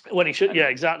 When he should, yeah,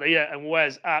 exactly, yeah. And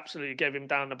Wes absolutely gave him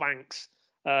down the banks.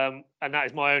 And that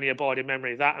is my only abiding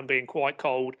memory of that, and being quite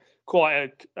cold,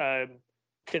 quite a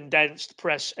condensed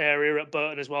press area at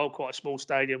Burton as well, quite a small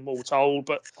stadium, all told,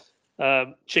 but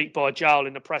cheek by jowl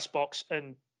in the press box,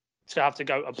 and to have to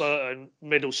go to Burton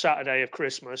middle Saturday of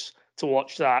Christmas to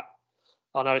watch that.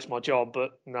 I know it's my job,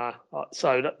 but no.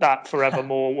 So that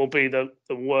forevermore will be the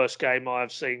worst game I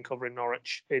have seen covering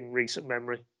Norwich in recent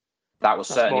memory. That's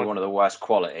certainly one of the worst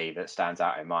quality that stands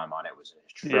out in my mind. It was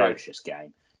an atrocious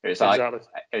game. It was like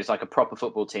It was like a proper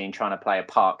football team trying to play a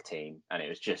park team, and it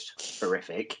was just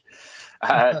horrific.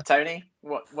 Tony,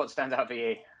 what stands out for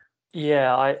you?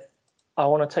 Yeah, I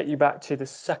want to take you back to the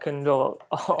 2nd of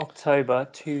October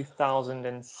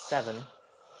 2007.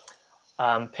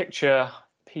 Picture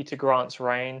Peter Grant's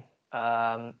reign.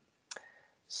 Scunthorpe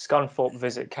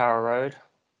visit Carrow Road.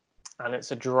 and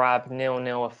it's a drab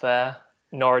 0-0 affair.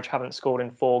 Norwich haven't scored in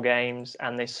 4 games,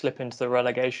 and they slip into the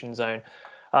relegation zone.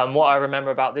 What I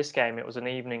remember about this game, it was an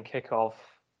evening kickoff,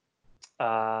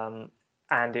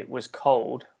 and it was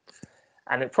cold,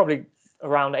 and it probably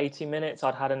around 80 minutes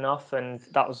I'd had enough, and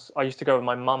I used to go with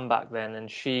my mum back then, and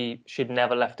she'd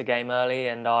never left a game early,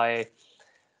 and I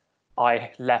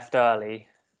left early,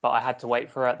 but I had to wait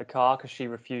for her at the car because she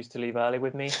refused to leave early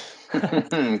with me.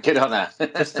 Good on her.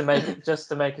 just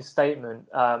to make a statement.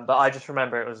 But I just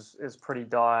remember it was pretty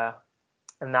dire,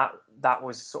 and that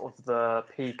was sort of the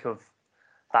peak of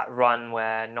that run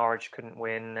where Norwich couldn't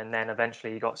win, and then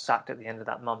eventually he got sacked at the end of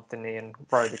that month, didn't he? And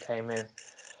Broder came in.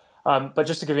 But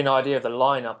just to give you an idea of the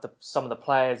lineup, some of the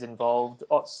players involved: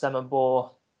 Otsemabor,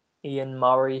 Ian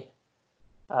Murray,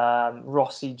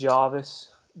 Rossi Jarvis,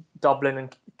 Dublin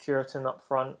and Cureton up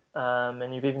front,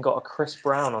 and you've even got a Chris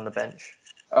Brown on the bench.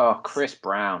 Oh, Chris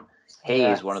Brown. He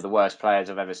is one of the worst players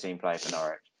I've ever seen play for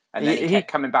Norwich. And then he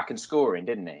kept coming back and scoring,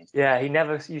 didn't he? Yeah, he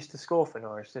never used to score for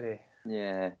Norwich, did he?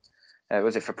 Yeah.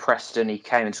 Was it for Preston? He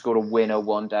came and scored a winner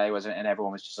one day, wasn't it? And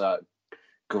everyone was just like,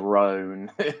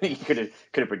 groan. You could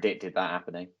have predicted that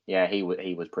happening. Yeah, he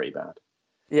was pretty bad.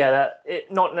 Yeah,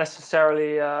 not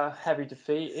necessarily a heavy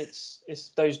defeat. It's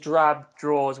those drab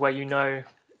draws where you know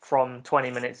from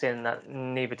 20 minutes in that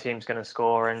neither team's going to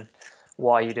score, and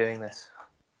why are you doing this?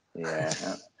 Yeah.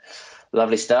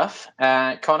 Lovely stuff.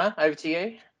 Connor, over to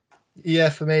you. Yeah,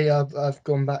 for me, I've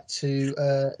gone back to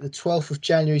the 12th of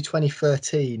January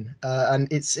 2013, and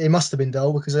it must have been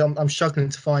dull because I'm struggling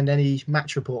to find any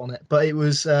match report on it. But it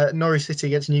was Norwich City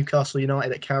against Newcastle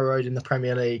United at Carrow Road in the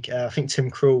Premier League. I think Tim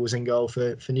Krul was in goal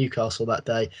for Newcastle that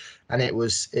day, and it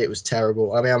was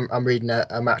terrible. I mean, I'm reading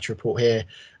a match report here,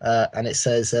 and it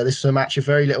says this was a match of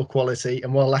very little quality,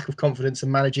 and while lack of confidence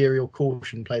and managerial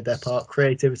caution played their part,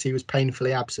 creativity was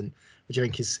painfully absent, which I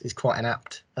think is quite an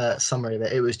apt summary of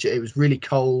it. It was really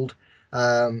cold.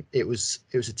 It was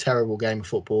a terrible game of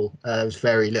football. There was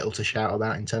very little to shout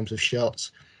about in terms of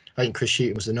shots. I think Chris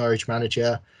Hughton was the Norwich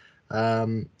manager,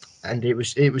 and it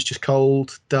was just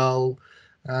cold, dull,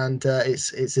 and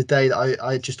it's a day that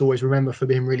I just always remember for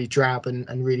being really drab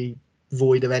and really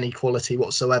void of any quality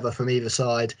whatsoever from either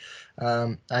side.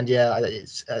 And yeah,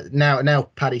 it's now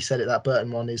Paddy said it, that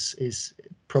Burton one is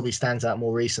probably stands out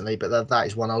more recently, but that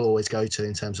is one I'll always go to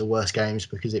in terms of worst games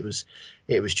because it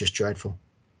was just dreadful.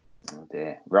 Oh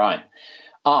dear. Right.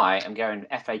 I am going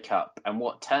FA Cup, and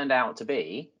what turned out to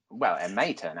be, well, it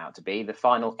may turn out to be the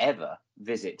final ever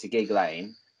visit to Gig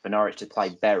Lane for Norwich to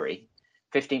play Bury.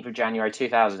 15th of January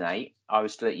 2008. I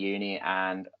was still at uni,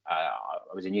 and I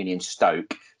was in uni in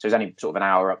Stoke, so it was only sort of an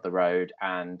hour up the road.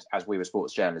 And as we were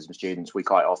sports journalism students, we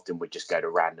quite often would just go to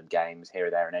random games here,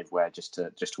 there, and everywhere just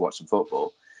to watch some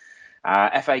football.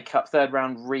 FA Cup third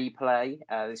round replay.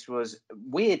 This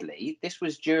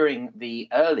was during the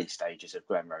early stages of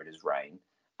Glenn Roeder's reign,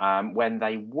 when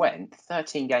they went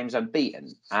 13 games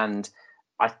unbeaten, and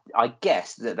I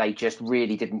guess that they just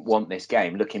really didn't want this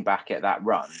game, looking back at that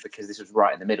run, because this was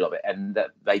right in the middle of it, and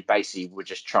that they basically were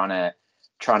just trying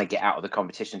to get out of the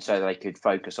competition so they could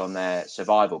focus on their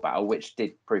survival battle, which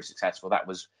did prove successful. That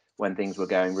was when things were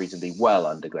going reasonably well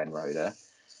under Glenn Roeder.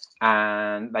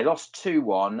 And they lost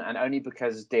 2-1, and only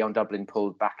because Dion Dublin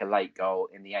pulled back a late goal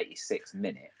in the 86th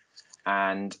minute.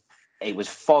 And it was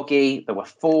foggy. There were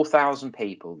 4,000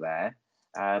 people there.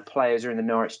 Players are in the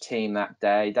Norwich team that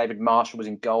day. David Marshall was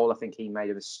in goal. I think he made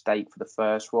a mistake for the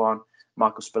first one.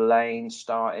 Michael Spillane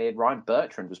started. Ryan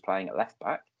Bertrand was playing at left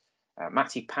back.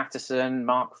 Matty Patterson,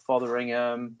 Mark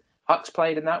Fotheringham. Hucks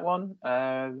played in that one.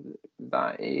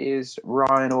 That is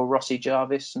Ryan or Rossi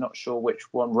Jarvis. Not sure which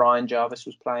one Ryan Jarvis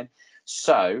was playing.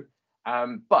 So,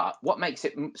 but what makes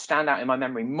it stand out in my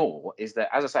memory more is that,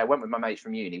 as I say, I went with my mates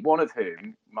from uni, one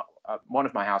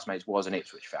of my housemates was an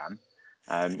Ipswich fan.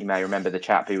 You may remember the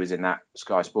chap who was in that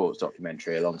Sky Sports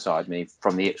documentary alongside me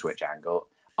from the Ipswich angle,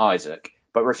 Isaac,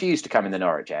 but refused to come in the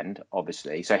Norwich end,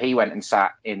 obviously. So he went and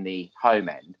sat in the home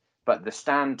end, but the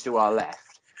stand to our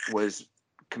left was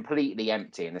completely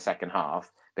empty in the second half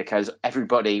because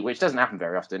everybody, which doesn't happen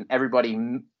very often, everybody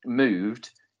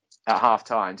moved at half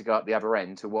time to go up the other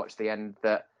end to watch the end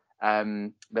that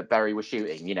Bury was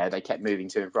shooting. You know, they kept moving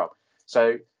to and from.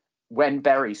 So when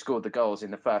Bury scored the goals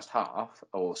in the first half,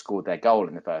 or scored their goal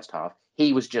in the first half,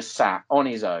 he was just sat on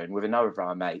his own with another of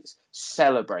our mates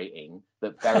celebrating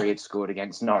that Bury had scored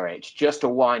against Norwich, just to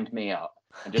wind me up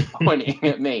and just pointing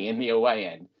at me in the away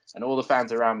end. And all the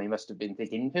fans around me must have been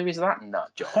thinking, who is that nut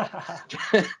job?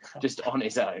 Just on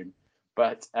his own.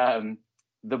 But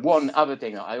the one other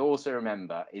thing that I also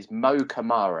remember is Mo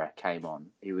Kamara came on.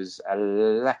 He was a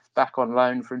left back on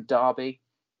loan from Derby.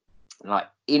 Like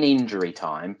in injury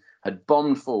time, had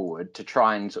bombed forward to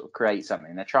try and sort of create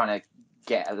something. They're trying to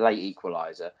get a late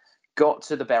equaliser, got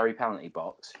to the Bury penalty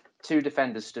box. 2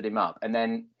 defenders stood him up, and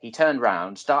then he turned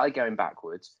round, started going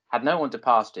backwards, had no one to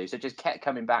pass to, so just kept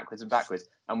coming backwards and backwards,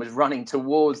 and was running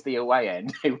towards the away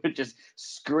end. They were just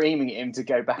screaming at him to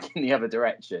go back in the other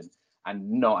direction,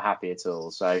 and not happy at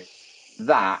all. So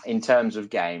that, in terms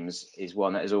of games, is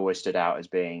one that has always stood out as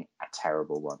being a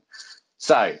terrible one.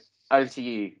 So over to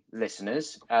you,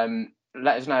 listeners.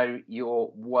 Let us know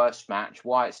your worst match,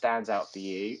 why it stands out for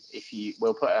you.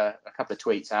 We'll put a couple of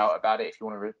tweets out about it if you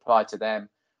want to reply to them,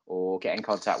 or get in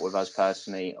contact with us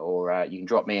personally, or you can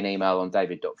drop me an email on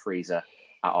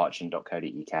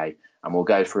david.freezer@archon.co.uk, and we'll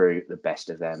go through the best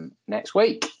of them next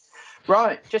week.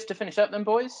 Right, just to finish up then,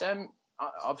 boys.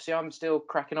 Obviously, I'm still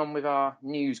cracking on with our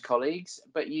news colleagues,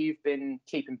 but you've been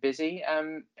keeping busy.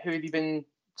 Who have you been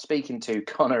speaking to,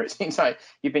 Connor? It seems like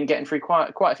you've been getting through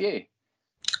quite a few.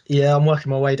 Yeah, I'm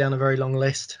working my way down a very long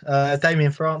list.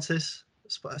 Damien Francis,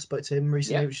 I spoke to him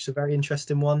recently, which is a very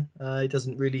interesting one. He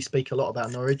doesn't really speak a lot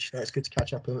about Norwich. It's good to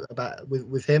catch up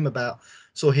with him about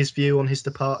sort of his view on his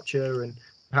departure and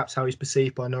perhaps how he's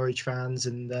perceived by Norwich fans.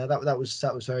 And that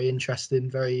was very interesting,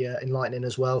 very enlightening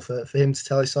as well for him to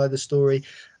tell his side of the story.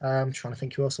 I'm trying to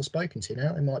think who else I've spoken to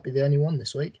now. It might be the only one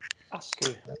this week.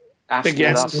 Askew. Askew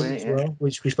last week, as well,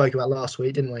 which we spoke about last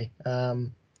week, didn't we?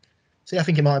 So yeah, I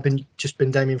think it might have been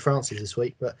Damien Francis this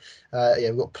week, but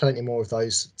we've got plenty more of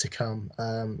those to come,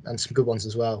 and some good ones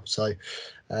as well. So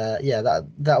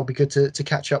that'll be good to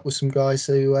catch up with some guys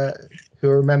who are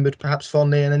remembered perhaps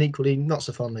fondly, and then equally not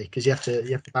so fondly, because you have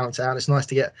to balance it out. It's nice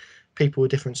to get people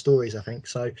with different stories, I think.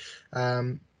 So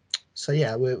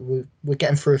we're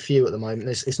getting through a few at the moment.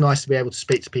 It's nice to be able to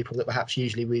speak to people that perhaps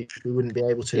usually we wouldn't be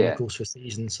able to in the course of a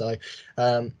season. So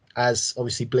as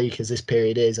obviously bleak as this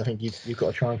period is, I think you've got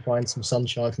to try and find some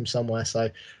sunshine from somewhere. So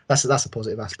that's a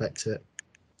positive aspect to it.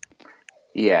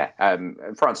 Yeah,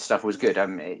 Francis' stuff was good.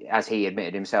 As he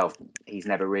admitted himself, he's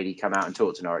never really come out and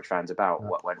talked to Norwich fans about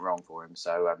what went wrong for him.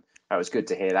 So that was good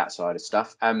to hear that side of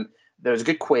stuff. There was a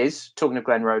good quiz, talking of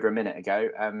Glenn Roeder a minute ago.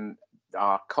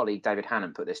 Our colleague David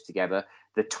Hannon put this together.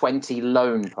 The 20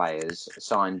 loan players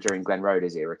signed during Glenn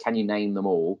Roeder's era. Can you name them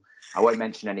all? I won't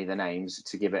mention any of the names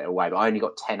to give it away, but I only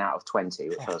got 10 out of 20,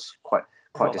 which I was quite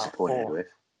disappointed with.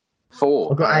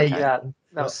 4. I've got 8. Yeah,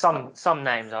 there was some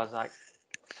names I was like,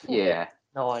 yeah,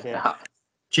 no idea.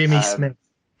 Jimmy Smith.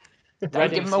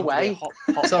 Don't give them away.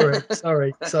 Sorry.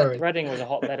 Reading was a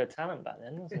hotbed of talent back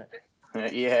then, wasn't it?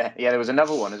 Yeah. There was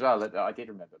another one as well that I did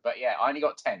remember. But yeah, I only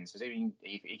got 10, so he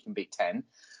can beat 10.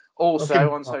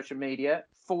 Also on social media,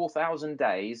 4,000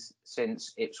 days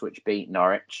since Ipswich beat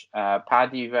Norwich.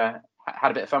 Pad, you've had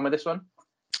a bit of fun with this one?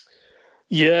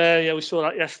 Yeah, we saw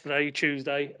that yesterday,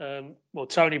 Tuesday.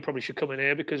 Tony probably should come in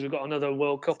here because we've got another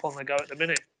World Cup on the go at the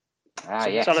minute.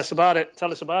 Yes. Tell us about it,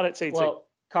 TT. Well,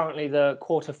 currently the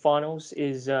quarterfinals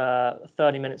is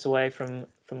 30 minutes away from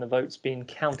the votes being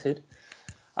counted.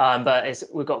 But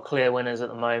we've got clear winners at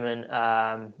the moment.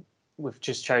 We've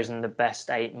just chosen the best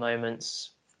 8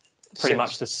 moments, pretty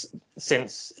much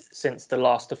since the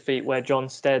last defeat where John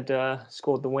Stead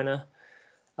scored the winner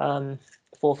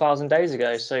 4,000 days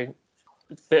ago. So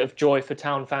a bit of joy for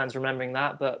Town fans remembering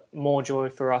that, but more joy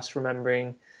for us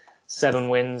remembering 7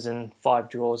 wins and 5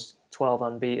 draws, 12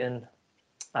 unbeaten.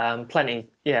 Plenty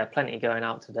going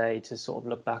out today to sort of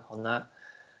look back on that.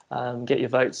 Get your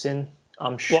votes in.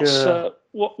 I'm sure.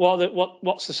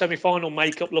 What's the semi-final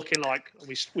makeup looking like?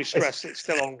 We stress it's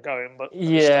still ongoing, but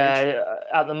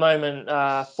at the moment,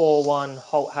 4-1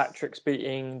 Holt hat-tricks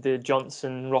beating the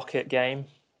Johnson Rocket game,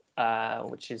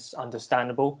 which is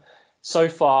understandable. So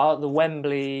far, the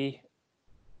Wembley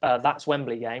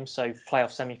game, so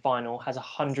playoff semi-final, has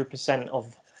 100%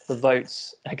 of the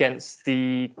votes against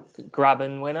the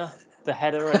Graben winner, the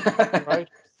header at the road,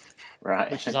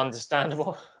 right? Which is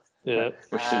understandable. Yeah,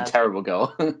 which is a terrible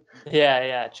goal.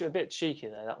 yeah, a bit cheeky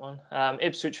though, that one.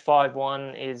 Ipswich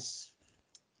 5-1 is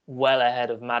well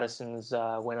ahead of Madison's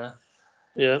winner.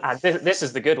 Yeah, and this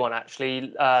is the good one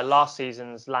actually. Last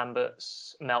season's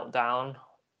Lambert's meltdown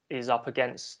is up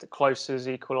against Closer's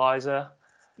equaliser.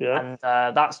 Yeah, and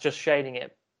that's just shading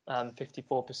it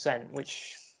 54%,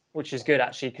 which is good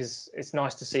actually, because it's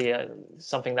nice to see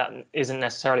something that isn't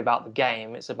necessarily about the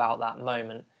game; it's about that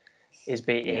moment. Is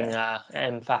beating an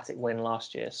emphatic win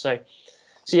last year. So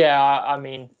yeah, I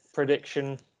mean,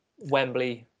 prediction,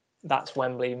 Wembley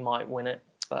might win it,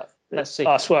 but let's see.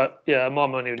 I swear, my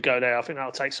money would go there. I think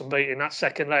that'll take some beating. That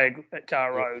second leg at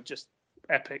Carrow Road, just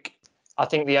epic. I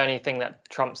think the only thing that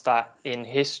trumps that in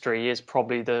history is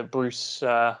probably the Bruce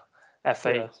FA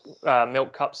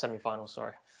Milk Cup semi-final.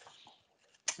 Sorry.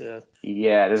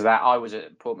 Yeah, there's that. I was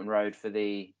at Portman Road for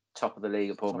the top of the league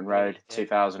at Portman Road,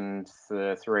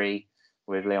 2003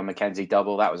 with Leon McKenzie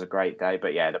double. That was a great day.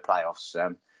 But yeah, the playoffs,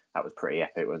 that was pretty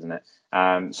epic, wasn't it?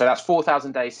 So that's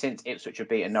 4,000 days since Ipswich have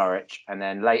beaten Norwich, and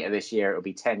then later this year it'll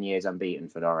be 10 years unbeaten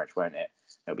for Norwich, won't it?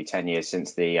 It'll be 10 years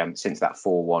since since that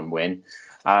 4-1 win.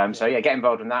 So yeah, get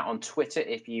involved in that on Twitter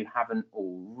if you haven't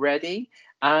already.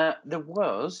 There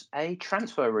was a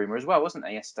transfer rumour as well, wasn't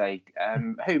there, yesterday?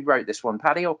 Who wrote this one,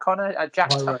 Paddy or Connor? Jack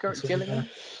Tucker at Gillingham?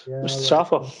 Mr.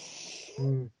 Chaffel.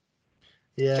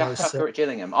 Yeah, Jack Tucker at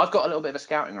Gillingham. I've got a little bit of a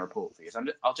scouting report for you. So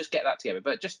I'll just get that together.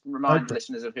 But just remind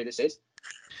listeners of who this is.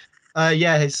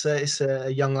 It's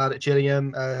a young lad at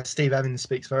Gillingham. Steve Evans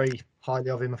speaks very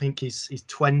highly of him. I think he's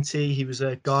 20. He was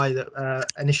a guy that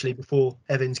initially, before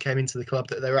Evans came into the club,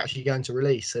 that they were actually going to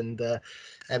release, and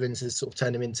Evans has sort of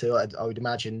turned him into, I would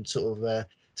imagine, sort of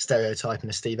stereotyping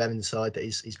a Steve Evans side, that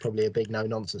he's probably a big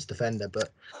no-nonsense defender.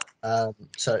 But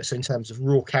so in terms of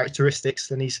raw characteristics,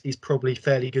 then he's probably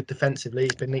fairly good defensively.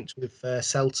 He's been linked with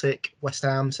Celtic, West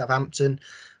Ham, Southampton.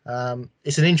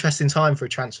 It's an interesting time for a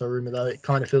transfer rumour, though. It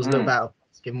kind of feels a little bit,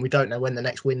 given we don't know when the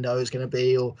next window is going to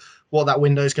be or what that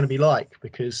window is going to be like,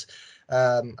 because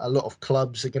a lot of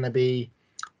clubs are going to be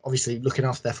obviously looking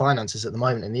after their finances at the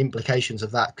moment, and the implications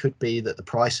of that could be that the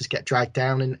prices get dragged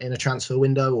down in a transfer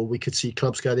window, or we could see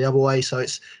clubs go the other way. So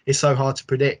it's so hard to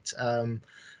predict,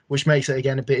 which makes it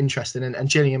again a bit interesting. And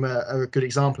Gillingham are a good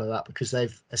example of that, because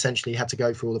they've essentially had to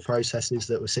go through all the processes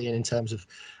that we're seeing in terms of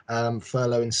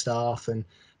furloughing staff and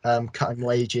cutting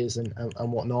wages and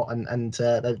whatnot, and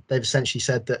they've essentially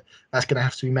said that that's going to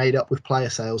have to be made up with player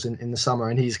sales in the summer,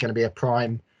 and he's going to be a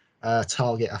prime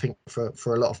target, I think,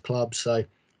 for a lot of clubs. So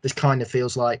this kind of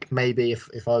feels like maybe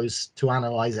if I was to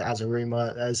analyse it as a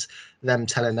rumour, as them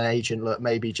telling the agent, look,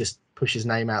 maybe just push his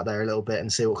name out there a little bit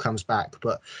and see what comes back.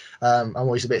 But I'm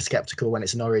always a bit sceptical when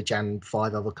it's Norwich and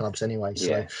 5 other clubs anyway.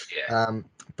 So,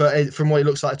 but from what it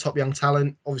looks like, a top young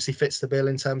talent, obviously fits the bill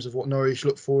in terms of what Norwich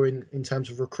look for in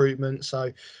terms of recruitment.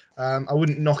 So I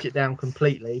wouldn't knock it down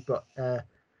completely, but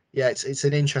it's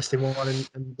an interesting one,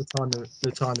 and the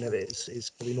timing of it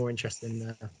is probably more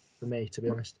interesting for me, to be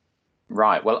honest.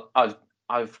 Right. Well,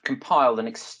 I've compiled an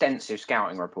extensive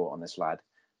scouting report on this lad,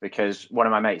 because one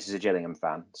of my mates is a Gillingham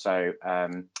fan. So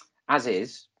as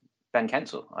is Ben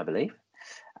Kensel, I believe.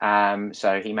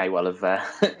 So he may well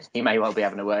be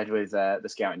having a word with the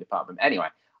scouting department. Anyway,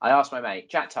 I asked my mate,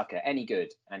 Jack Tucker, any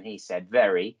good? And he said,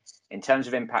 very. In terms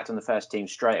of impact on the first team,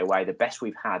 straight away, the best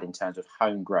we've had in terms of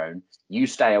homegrown. You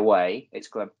stay away!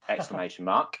 Exclamation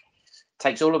mark.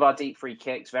 Takes all of our deep free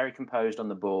kicks, very composed on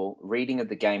the ball. Reading of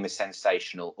the game is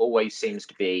sensational. Always seems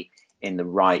to be in the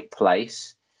right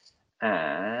place.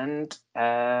 And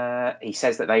he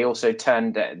says that they also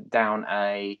turned down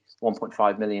a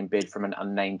 1.5 million bid from an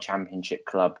unnamed championship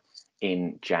club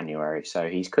in January. So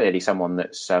he's clearly someone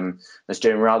that's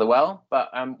doing rather well. But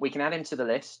we can add him to the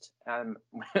list.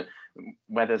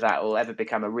 Whether that will ever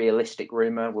become a realistic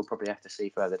rumour, we'll probably have to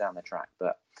see further down the track.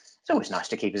 But it's always nice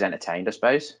to keep us entertained, I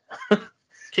suppose.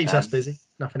 Keeps us busy,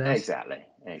 nothing else. Exactly.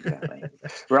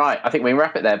 Right, I think we can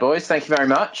wrap it there, boys. Thank you very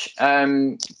much.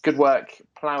 Good work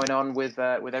ploughing on with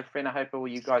everything. I hope all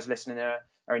you guys listening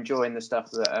are enjoying the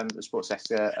stuff that the Sports Desk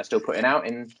are still putting out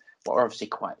in what are obviously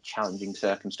quite challenging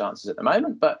circumstances at the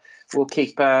moment. But we'll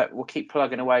keep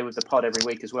plugging away with the pod every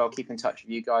week as well. Keep in touch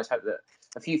with you guys. Hope that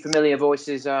a few familiar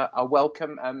voices are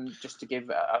welcome. Just to give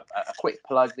a quick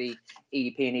plug, the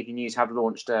EDP and Evening News have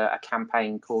launched a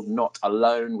campaign called Not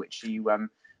Alone, which you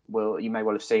may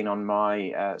well have seen on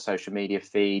my social media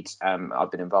feeds. I've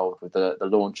been involved with the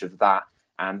launch of that,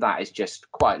 and that is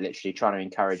just quite literally trying to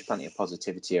encourage plenty of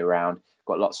positivity around.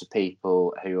 Got lots of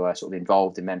people who are sort of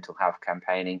involved in mental health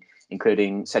campaigning,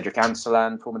 including Cedric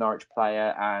Ancelan, former Norwich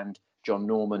player, and John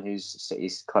Norman, who's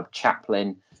his club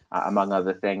chaplain, among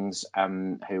other things,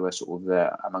 who are sort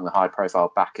of among the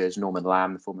high-profile backers. Norman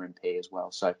Lamb, the former MP, as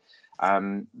well. So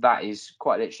that is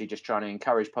quite literally just trying to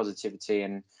encourage positivity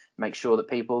and make sure that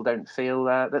people don't feel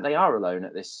that they are alone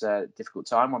at this difficult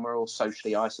time when we're all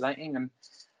socially isolating. And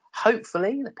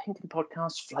hopefully the PinkUn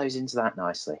podcast flows into that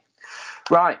nicely.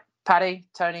 Right, Paddy,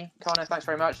 Tony, Connor, thanks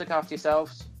very much. Look after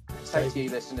yourselves. Stay to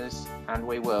you, listeners, and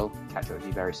we will catch up with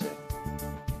you very soon.